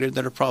perpetuated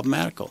that are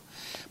problematical.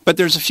 But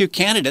there's a few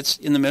candidates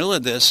in the middle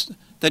of this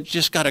that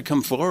just got to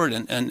come forward.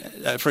 And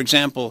for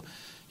example,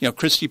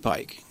 Christy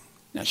Pike.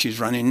 Now she's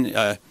running,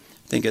 I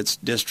think it's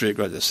District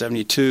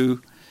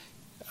 72.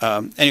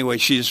 Anyway,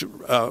 she's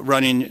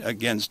running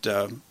against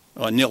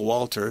Neil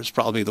Walter is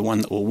probably the one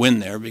that will win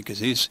there because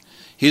he's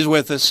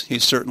with us.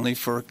 He's certainly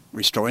for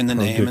restoring the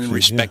name and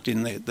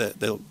respecting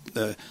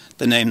the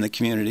name of the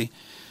community.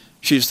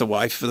 She's the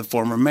wife of the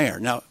former mayor.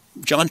 Now,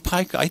 John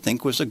Pike, I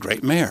think, was a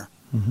great mayor.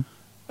 Mm-hmm.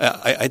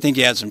 I think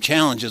he had some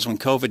challenges when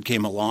COVID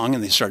came along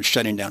and they started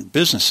shutting down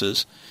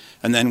businesses.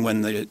 And then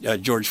when the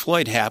George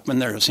Floyd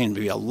happened, there seemed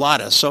to be a lot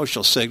of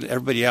social signal,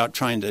 everybody out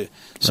trying to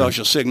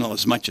social signal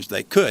as much as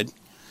they could,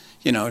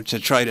 to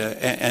try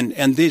to,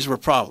 and these were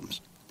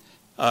problems.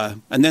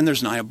 And then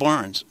there's Nia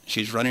Barnes.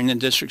 She's running in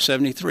District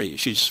 73.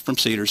 She's from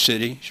Cedar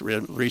City. She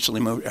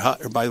recently moved.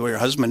 By the way, her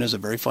husband is a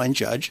very fine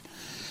judge.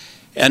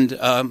 And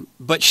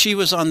but she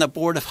was on the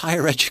Board of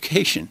Higher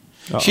Education.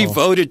 Uh-oh. She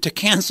voted to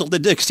cancel the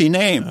Dixie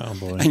name,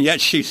 and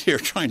yet she's here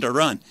trying to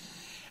run.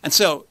 And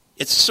so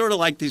it's sort of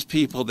like these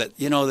people that,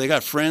 they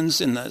got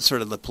friends in the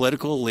sort of the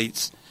political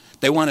elites.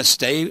 They want to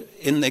stay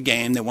in the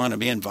game. They want to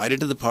be invited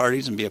to the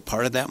parties and be a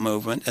part of that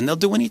movement, and they'll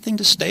do anything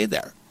to stay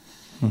there.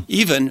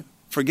 Even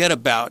forget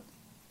about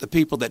the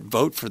people that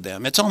vote for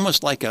them. It's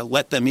almost like a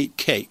let them eat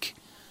cake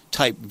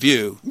type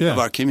view of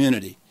our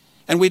community,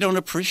 and we don't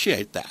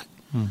appreciate that.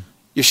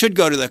 You should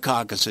go to the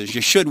caucuses.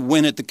 You should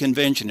win at the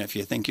convention if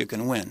you think you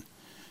can win.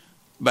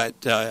 But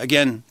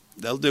again,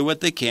 they'll do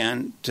what they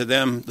can. To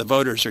them, the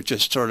voters are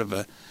just sort of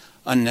a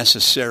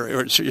necessary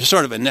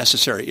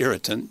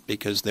irritant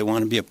because they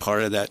want to be a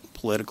part of that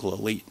political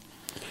elite.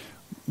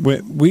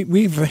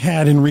 We've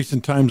had in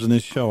recent times in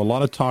this show a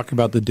lot of talk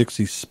about the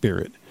Dixie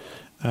spirit.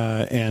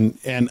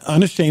 And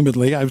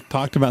unashamedly, I've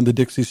talked about the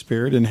Dixie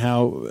spirit and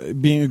how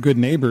being a good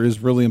neighbor is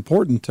really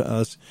important to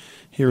us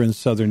here in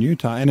southern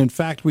Utah. And in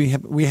fact, we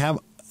have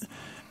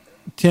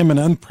Tim, an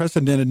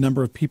unprecedented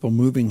number of people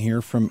moving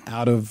here from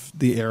out of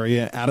the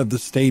area, out of the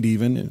state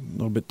even, a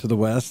little bit to the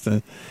west.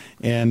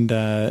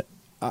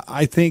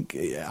 I think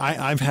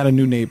I've had a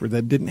new neighbor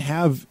that didn't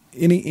have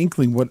any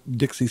inkling what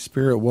Dixie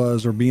spirit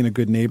was or being a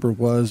good neighbor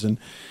was.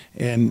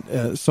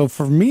 And so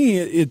for me,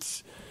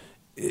 it's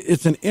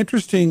an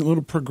interesting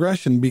little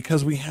progression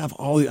because we have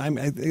I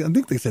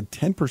think they said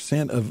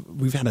 10%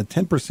 we've had a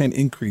 10%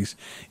 increase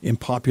in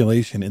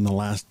population in the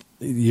last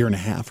year and a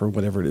half or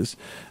whatever it is.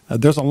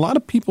 There's a lot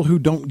of people who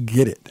don't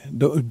get it,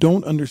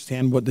 don't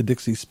understand what the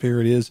Dixie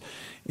spirit is.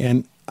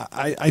 And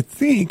I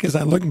think as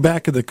I look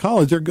back at the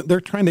college,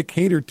 they're trying to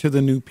cater to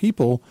the new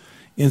people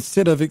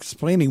instead of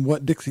explaining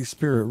what Dixie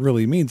spirit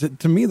really means.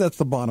 To me, that's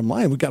the bottom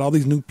line. We've got all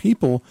these new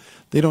people.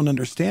 They don't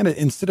understand it.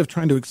 Instead of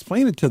trying to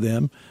explain it to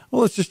them,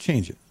 well, let's just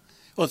change it.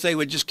 Well, if they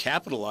would just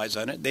capitalize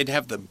on it, they'd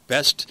have the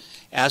best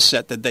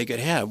asset that they could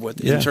have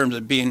in terms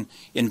of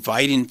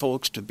inviting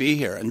folks to be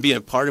here and being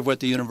a part of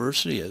what the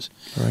university is.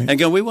 Right. And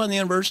again, we want the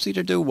university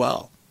to do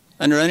well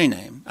under any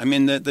name. I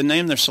mean, the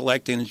name they're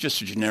selecting is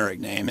just a generic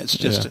name. It's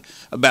just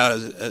about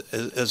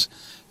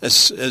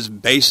as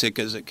basic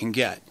as it can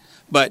get.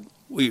 But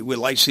we would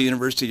like to see the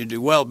university to do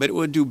well, but it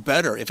would do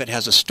better if it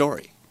has a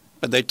story.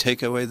 But they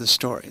take away the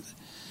story.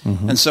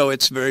 Mm-hmm. And so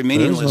it's very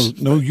meaningless.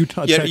 No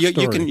Utah Tech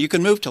story. You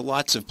can move to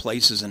lots of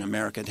places in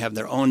America and have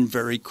their own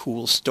very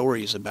cool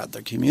stories about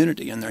their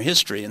community and their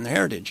history and their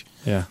heritage.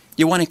 Yeah.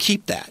 You want to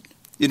keep that.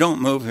 You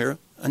don't move here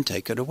and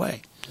take it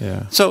away.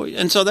 Yeah. So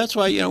that's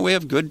why we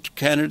have good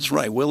candidates.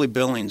 Right, Willie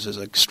Billings is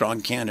a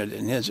strong candidate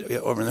in his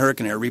over in the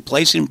Hurricane area,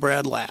 replacing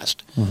Brad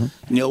Last.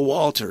 Mm-hmm. Neil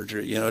Walter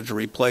to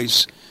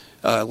replace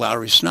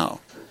Lowry Snow,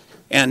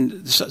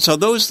 and so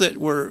those that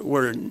were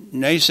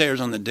naysayers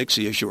on the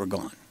Dixie issue are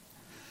gone.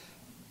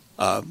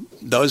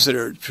 Those that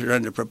are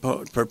trying to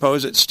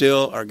propose it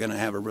still are going to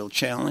have a real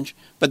challenge.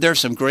 But there are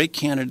some great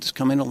candidates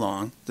coming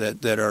along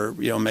that are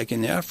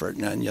making the effort.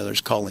 And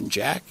there's Colin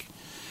Jack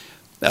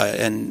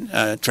and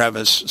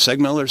Travis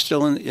Segmiller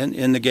still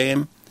in the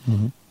game.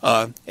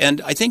 Mm-hmm.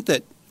 And I think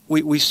that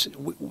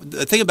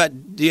the thing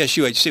about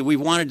DSUHC, we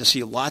wanted to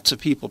see lots of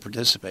people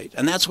participate,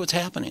 and that's what's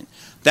happening.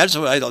 That's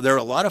why there are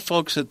a lot of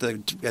folks at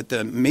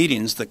the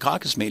meetings, the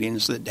caucus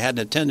meetings, that hadn't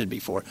attended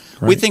before.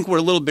 Right. We think we're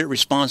a little bit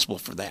responsible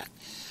for that.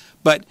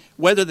 But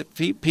whether the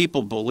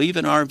people believe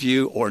in our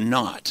view or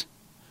not,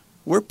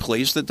 we're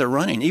pleased that they're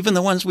running. Even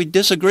the ones we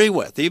disagree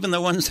with, even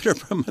the ones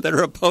that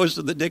are opposed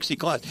to the Dixie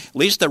clause, at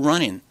least they're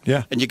running.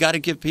 Yeah. And you got to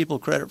give people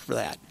credit for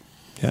that.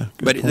 Yeah.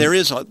 But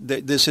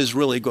this is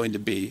really going to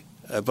be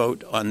a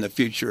vote on the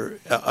future,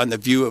 on the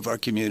view of our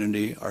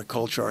community, our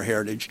culture, our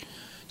heritage.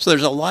 So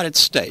there's a lot at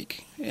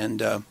stake,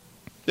 and it'll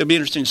be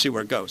interesting to see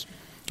where it goes.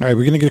 All right,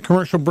 we're going to get a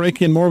commercial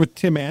break in. More with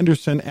Tim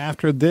Anderson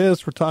after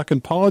this. We're talking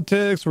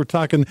politics. We're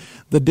talking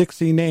the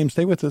Dixie name.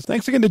 Stay with us.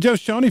 Thanks again to Joe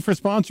Shoney for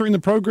sponsoring the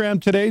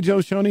program today. Joe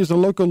Shoney is a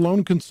local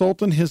loan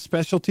consultant. His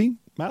specialty,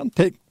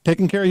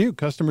 taking care of you,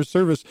 customer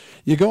service.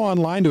 You go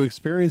online to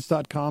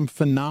experience.com.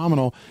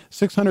 Phenomenal.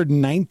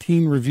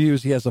 619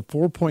 reviews. He has a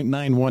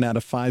 4.91 out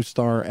of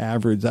 5-star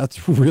average.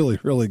 That's really,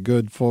 really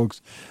good,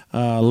 folks.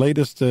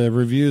 Latest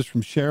reviews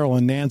from Cheryl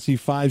and Nancy,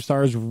 5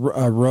 stars.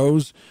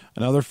 Rose,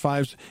 another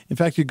 5. In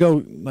fact, you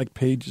go like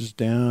pages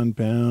down.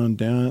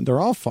 They're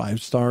all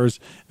 5 stars.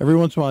 Every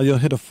once in a while, you'll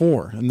hit a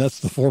 4, and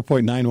that's the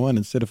 4.91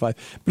 instead of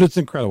 5. But it's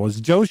incredible.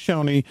 It's Joe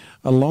Shoney,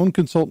 a loan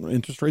consultant.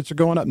 Interest rates are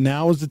going up.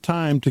 Now is the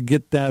time to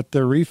get that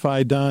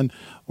refi done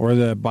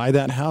or buy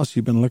that house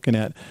you've been looking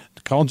at.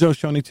 Call Joe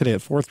Shoney today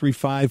at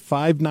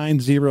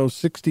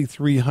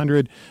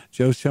 435-590-6300.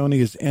 Joe Shoney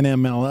is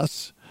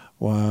NMLS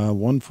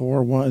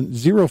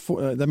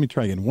 14104. Let me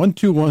try again.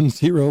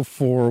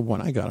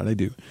 121041. I got it. I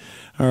do.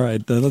 All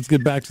right. Let's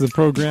get back to the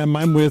program.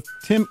 I'm with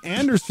Tim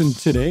Anderson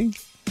today.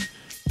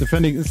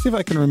 Let's see if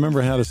I can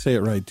remember how to say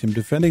it right, Tim.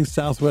 Defending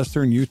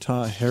Southwestern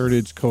Utah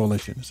Heritage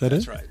Coalition. Is that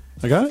That's it? right.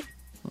 I got it?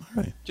 All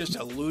right. Just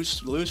a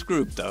loose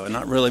group, though.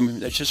 Not really.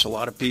 It's just a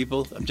lot of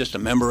people. I'm just a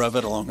member of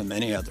it, along with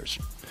many others.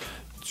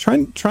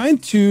 Trying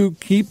to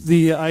keep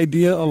the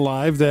idea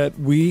alive that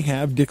we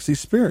have Dixie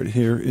spirit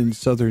here in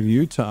southern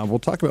Utah. We'll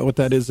talk about what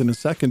that is in a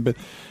second, but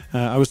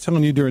I was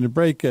telling you during the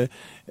break,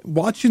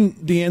 watching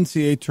the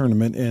NCAA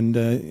tournament, and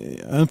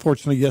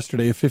unfortunately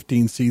yesterday a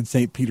 15-seed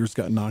St. Peter's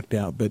got knocked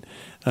out. But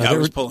I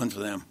was pulling for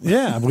them.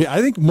 Yeah,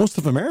 I think most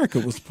of America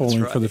was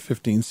pulling for the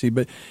 15-seed.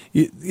 But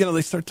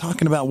they start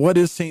talking about what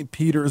is St.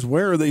 Peter's,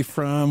 where are they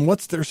from,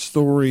 what's their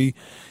story,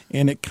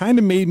 and it kind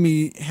of made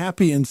me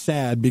happy and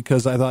sad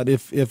because I thought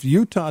if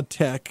Utah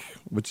Tech,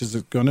 which is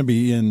going to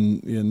be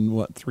in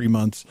what 3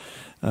 months,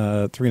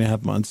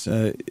 3.5 months,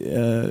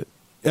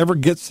 ever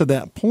gets to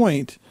that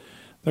point,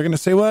 they're going to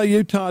say, well,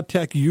 Utah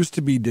Tech used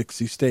to be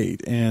Dixie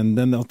State, and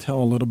then they'll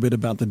tell a little bit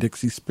about the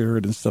Dixie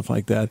spirit and stuff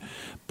like that.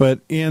 But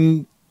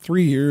in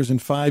 3 years, in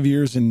 5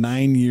 years, in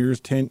 9 years,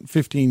 10,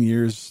 15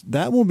 years,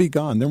 that will be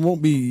gone. There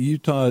won't be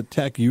Utah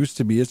Tech used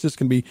to be. It's just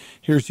going to be,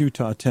 here's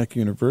Utah Tech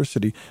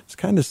University. It's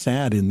kind of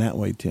sad in that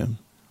way, Tim.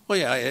 Well,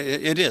 yeah,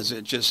 it is.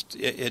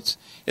 It's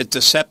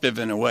deceptive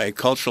in a way,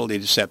 culturally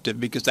deceptive,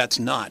 because that's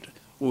not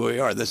who we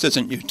are. This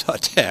isn't Utah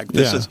Tech.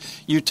 This is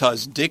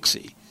Utah's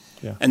Dixie.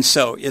 Yeah. And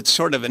so it's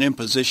sort of an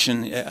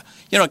imposition. It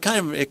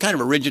kind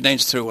of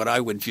originates through what I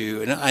would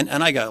view,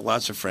 and I got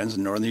lots of friends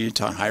in northern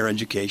Utah in higher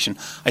education.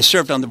 I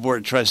served on the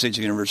board of trustees of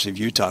the University of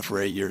Utah for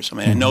 8 years. I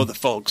mean, I know the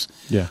folks.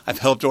 Yeah. I've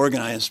helped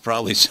organize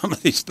probably some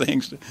of these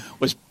things.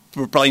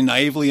 We're probably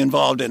naively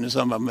involved in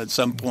some of them at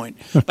some point.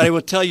 But I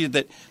will tell you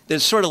that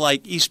there's sort of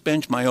like East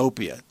Bench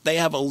myopia. They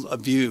have a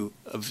view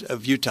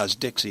of Utah's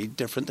Dixie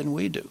different than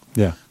we do.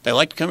 Yeah. They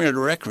like to come here to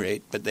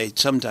recreate, but they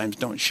sometimes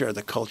don't share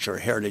the culture or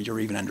heritage or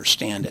even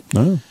understand it.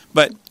 Oh.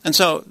 And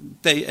so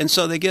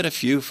they get a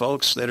few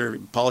folks that are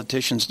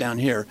politicians down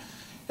here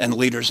and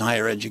leaders in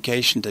higher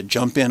education to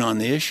jump in on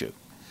the issue.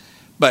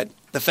 But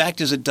the fact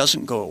is it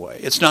doesn't go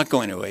away. It's not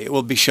going away. It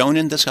will be shown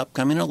in this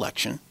upcoming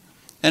election,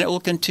 and it will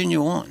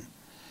continue on.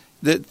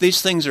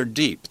 These things are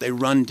deep. They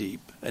run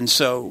deep. And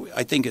so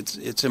I think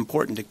it's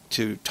important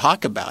to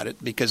talk about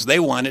it because they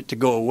want it to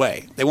go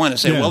away. They want to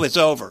say, well, it's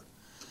over.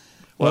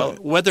 Well,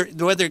 whether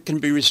it can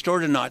be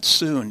restored or not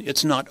soon,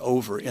 it's not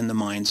over in the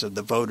minds of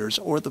the voters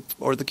or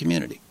the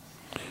community.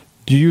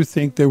 Do you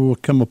think there will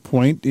come a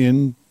point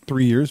in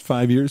 3 years,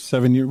 5 years,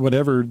 7 years,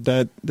 whatever,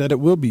 that it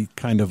will be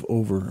kind of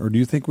over? Or do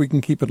you think we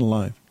can keep it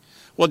alive?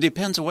 Well, it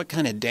depends on what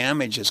kind of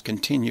damage is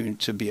continuing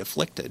to be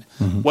afflicted.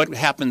 Mm-hmm. What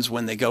happens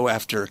when they go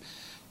after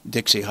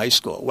Dixie High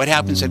School? What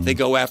happens if they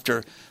go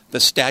after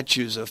the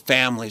statues of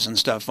families and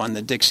stuff on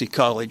the Dixie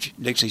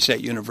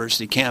State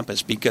University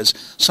campus because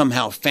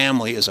somehow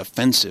family is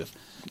offensive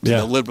to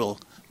the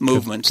liberal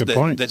movements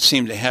that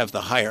seem to have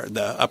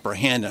the upper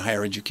hand in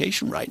higher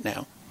education right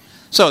now?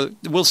 So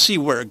we'll see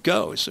where it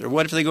goes. Or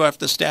what if they go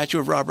after the statue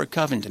of Robert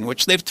Covington,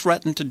 which they've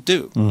threatened to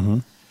do? Mm-hmm.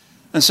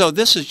 And so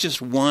this is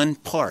just one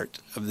part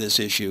of this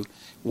issue,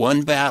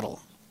 one battle.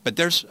 But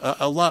there's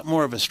a lot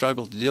more of a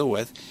struggle to deal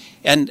with.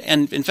 And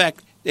in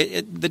fact,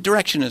 the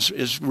direction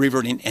is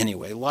reverting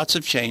anyway. Lots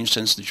have changed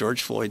since the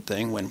George Floyd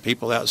thing when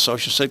people out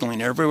social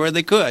signaling everywhere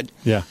they could.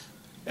 Yeah.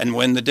 And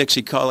when the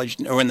Dixie College,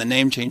 or when the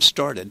name change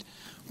started,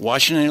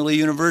 Washington and Lee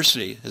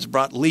University has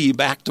brought Lee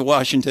back to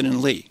Washington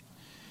and Lee.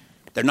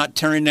 They're not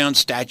tearing down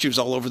statues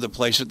all over the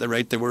place at the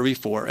rate they were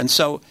before. And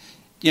so,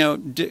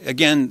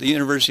 again, the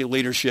university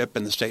leadership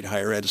and the state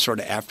higher ed is sort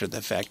of after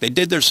the fact. They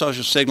did their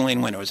social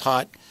signaling when it was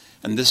hot,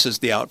 and this is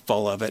the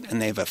outfall of it,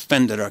 and they've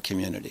offended our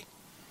community.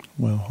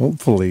 Well,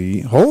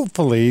 hopefully,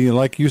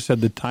 like you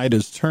said, the tide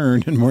has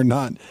turned, and we're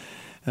not,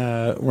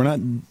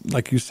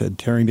 like you said,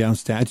 tearing down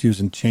statues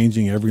and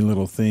changing every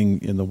little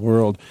thing in the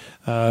world.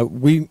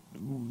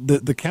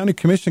 The county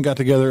commission got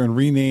together and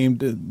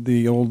renamed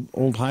the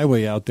old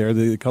highway out there.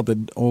 They called it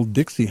Old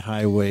Dixie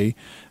Highway.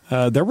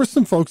 There were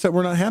some folks that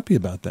were not happy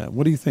about that.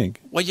 What do you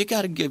think? Well, you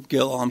got to give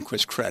Gil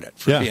Almquist credit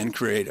for being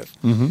creative,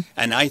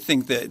 and I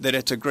think that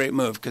it's a great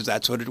move because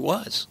that's what it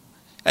was,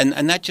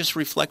 and that just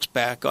reflects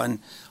back on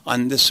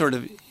this sort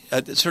of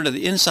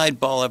the inside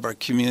ball of our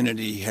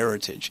community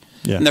heritage.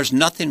 Yeah. And there's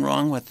nothing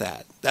wrong with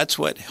that. That's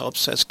what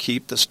helps us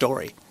keep the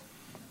story.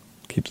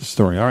 Keep the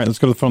story. All right, let's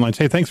go to the phone lines.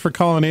 Hey, thanks for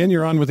calling in.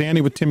 You're on with Andy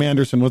with Tim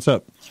Anderson. What's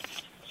up?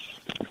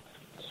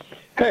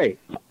 Hey.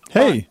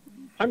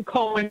 I'm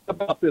calling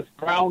about this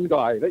Brown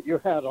guy that you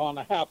had on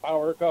a half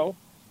hour ago.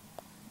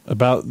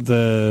 About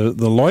the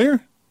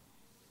lawyer?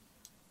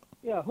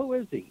 Yeah, who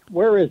is he?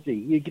 Where is he?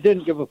 You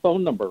didn't give a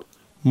phone number.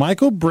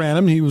 Michael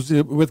Branum. He was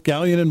with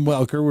Gallion and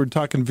Welker. We're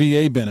talking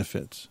VA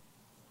benefits.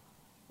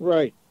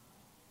 Right.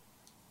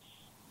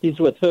 He's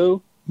with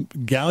who?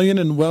 Gallion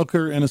and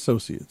Welker and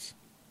Associates.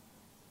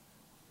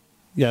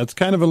 Yeah, it's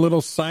kind of a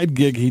little side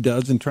gig he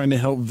does in trying to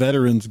help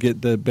veterans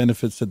get the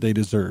benefits that they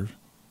deserve.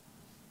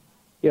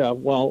 Yeah,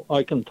 well,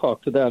 I can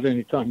talk to that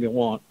anytime you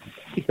want,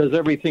 because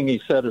everything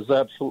he said is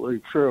absolutely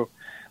true.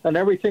 And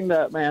everything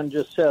that man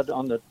just said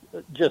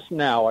just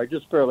now, I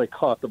just barely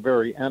caught the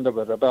very end of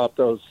it about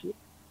those,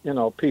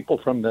 people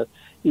from the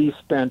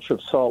East Bench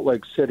of Salt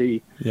Lake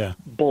City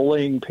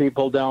bullying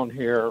people down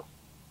here.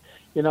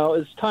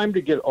 It's time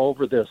to get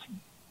over this,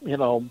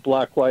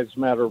 Black Lives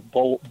Matter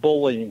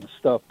bullying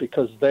stuff,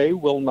 because they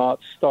will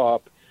not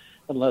stop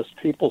unless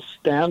people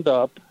stand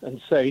up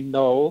and say,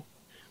 no,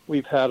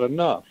 we've had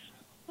enough.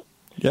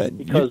 Yeah,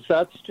 because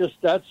that's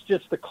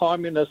just the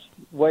communist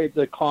way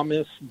the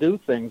communists do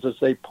things, is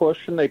they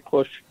push and they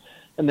push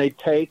and they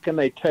take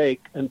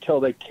until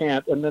they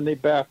can't, and then they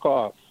back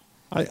off.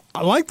 I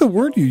like the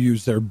word you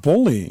use there,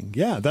 bullying.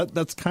 Yeah,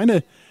 that's kind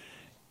of,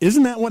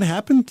 isn't that what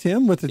happened,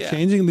 Tim, with the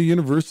changing of the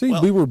university?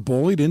 Well, we were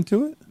bullied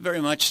into it?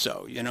 Very much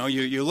so.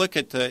 You look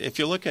at if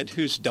you look at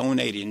who's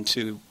donating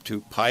to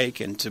Pike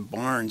and to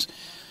Barnes,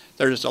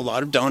 there's a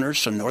lot of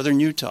donors from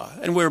northern Utah,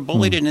 and we were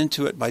bullied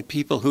into it by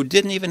people who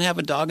didn't even have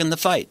a dog in the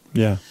fight.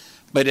 Yeah,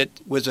 but it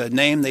was a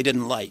name they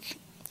didn't like,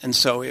 and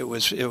so it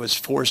was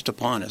forced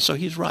upon us. So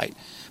he's right.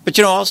 But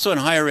also in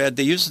higher ed,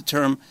 they use the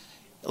term,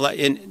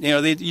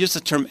 they use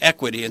the term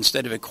equity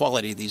instead of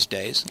equality these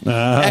days.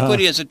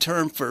 Equity is a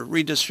term for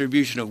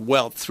redistribution of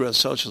wealth through a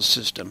social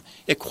system.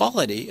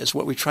 Equality is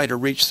what we try to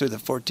reach through the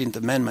 14th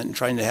Amendment and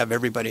trying to have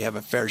everybody have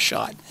a fair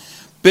shot.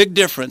 Big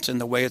difference in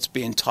the way it's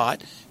being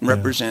taught and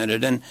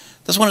represented, and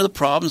that's one of the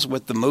problems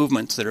with the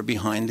movements that are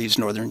behind these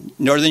northern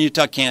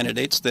Utah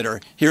candidates that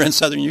are here in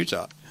southern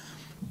Utah.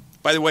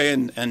 By the way,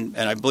 and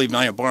I believe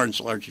Nia Barnes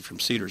is largely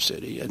from Cedar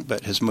City,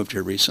 but has moved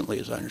here recently,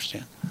 as I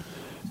understand.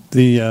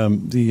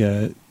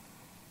 The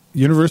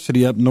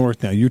university up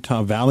north now,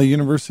 Utah Valley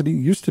University,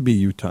 used to be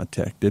Utah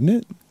Tech, didn't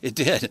it? It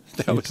did.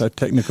 Utah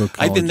Technical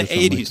College. In the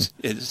 80s,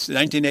 it's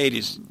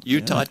 1980s,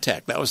 Utah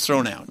Tech. That was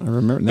thrown out. I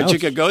remember. But you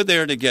could go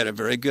there to get a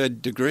very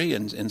good degree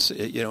in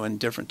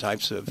different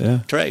types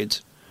of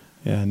trades.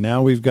 Yeah.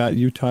 Now we've got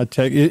Utah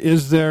Tech.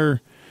 Is there?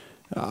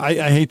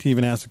 I hate to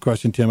even ask the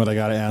question, Tim, but I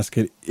got to ask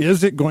it.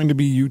 Is it going to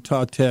be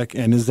Utah Tech,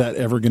 and is that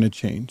ever going to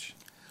change?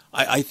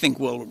 I think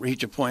we'll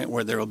reach a point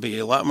where there will be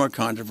a lot more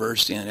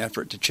controversy and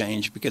effort to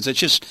change, because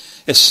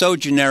it's so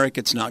generic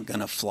it's not going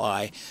to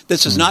fly.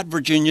 This is not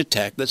Virginia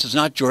Tech. This is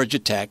not Georgia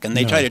Tech. And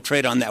they try to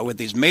trade on that with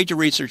these major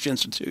research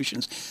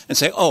institutions and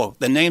say, oh,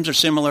 the names are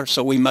similar,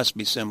 so we must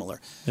be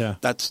similar. Yeah.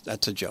 That's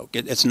a joke.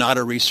 It's not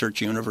a research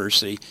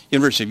university.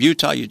 University of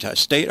Utah, Utah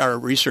State are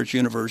research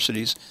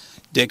universities.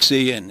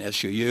 Dixie and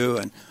SUU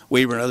and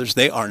Weber and others,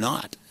 they are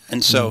not.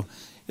 And so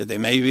they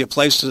may be a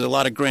place with a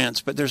lot of grants,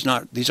 but these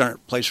aren't a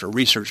place where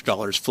research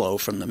dollars flow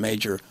from the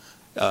major,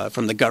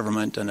 from the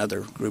government and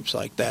other groups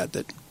like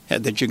that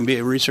you can be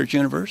a research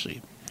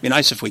university. It'd be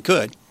nice if we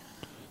could.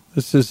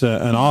 This is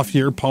an off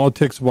year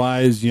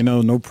politics-wise,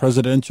 no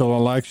presidential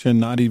election,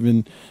 not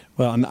even,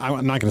 well, I'm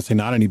not going to say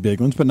not any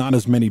big ones, but not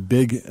as many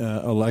big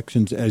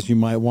elections as you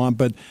might want.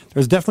 But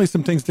there's definitely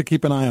some things to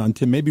keep an eye on.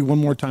 Tim, maybe one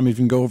more time if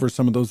you can go over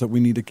some of those that we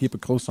need to keep a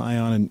close eye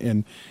on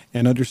and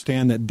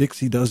understand that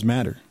Dixie does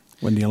matter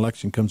when the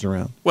election comes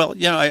around. Well,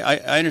 I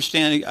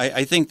understand.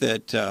 I think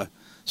that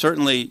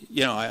certainly,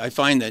 I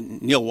find that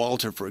Neil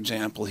Walter, for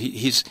example,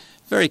 he's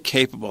very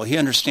capable. He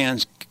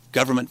understands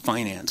government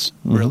finance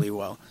really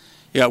well.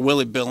 Yeah,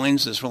 Willie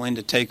Billings is willing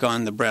to take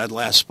on the Brad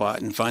Last spot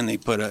and finally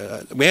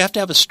we have to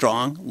have a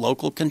strong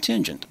local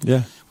contingent.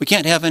 Yeah. We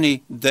can't have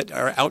any that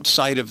are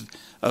outside of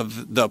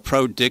the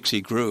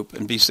pro-Dixie group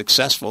and be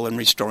successful in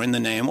restoring the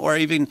name or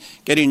even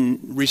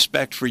getting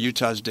respect for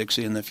Utah's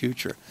Dixie in the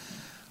future.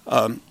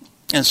 And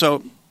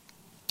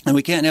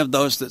we can't have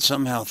those that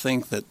somehow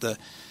think that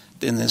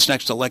in this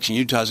next election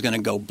Utah is going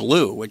to go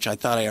blue, which I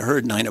thought I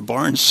heard Nina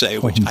Barnes say,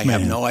 which I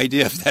have no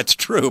idea if that's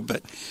true,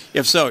 but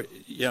if so,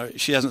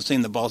 she hasn't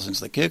seen the ball since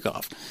the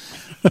kickoff.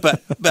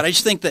 But I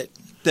just think that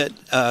that,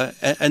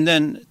 and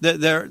then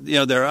there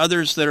are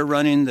others that are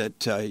running.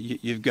 That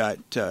you've got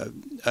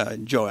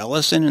Joe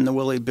Ellison in the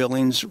Willie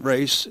Billings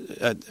race.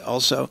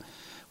 Also,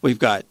 we've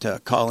got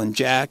Colin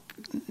Jack,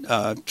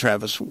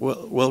 Travis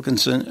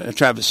Wilkinson,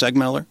 Travis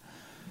Segmiller,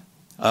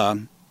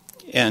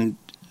 and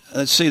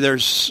let's see.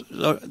 There's,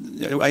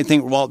 I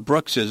think Walt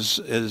Brooks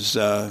is.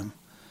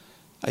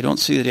 I don't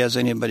see that he has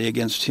anybody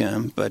against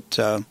him, but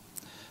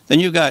then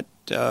you got.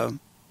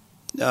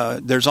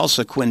 There's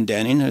also Quinn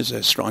Denning, who's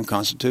a strong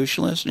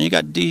constitutionalist, and you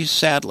got Dee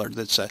Sadler,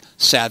 that's a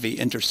savvy,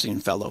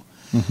 interesting fellow.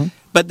 Mm-hmm.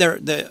 But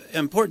the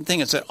important thing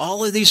is that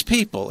all of these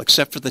people,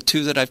 except for the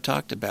two that I've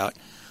talked about,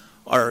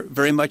 are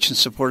very much in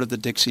support of the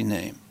Dixie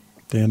name.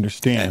 They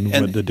understand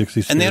what the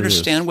Dixie spirit and they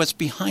understand is. what's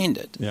behind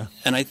it. Yeah.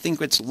 And I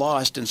think it's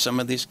lost in some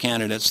of these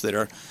candidates that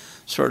are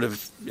sort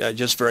of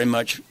just very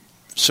much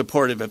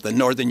supportive of the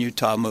Northern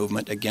Utah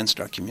movement against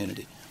our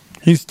community.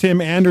 He's Tim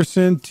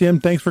Anderson.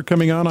 Tim, thanks for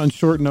coming on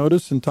short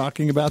notice and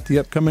talking about the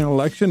upcoming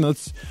election.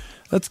 Let's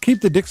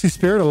keep the Dixie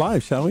spirit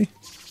alive, shall we?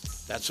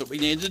 That's what we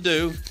need to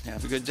do.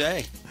 Have a good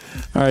day.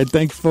 All right,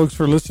 thanks, folks,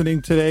 for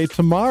listening today.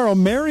 Tomorrow,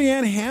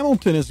 Marianne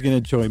Hamilton is going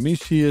to join me.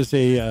 She is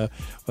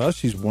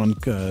she's won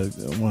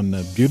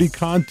a beauty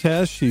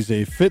contest. She's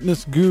a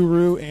fitness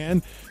guru,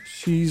 and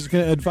she's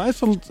going to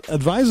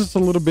advise us a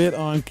little bit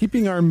on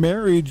keeping our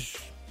marriage,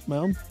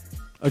 well,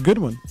 a good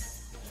one.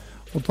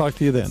 We'll talk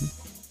to you then.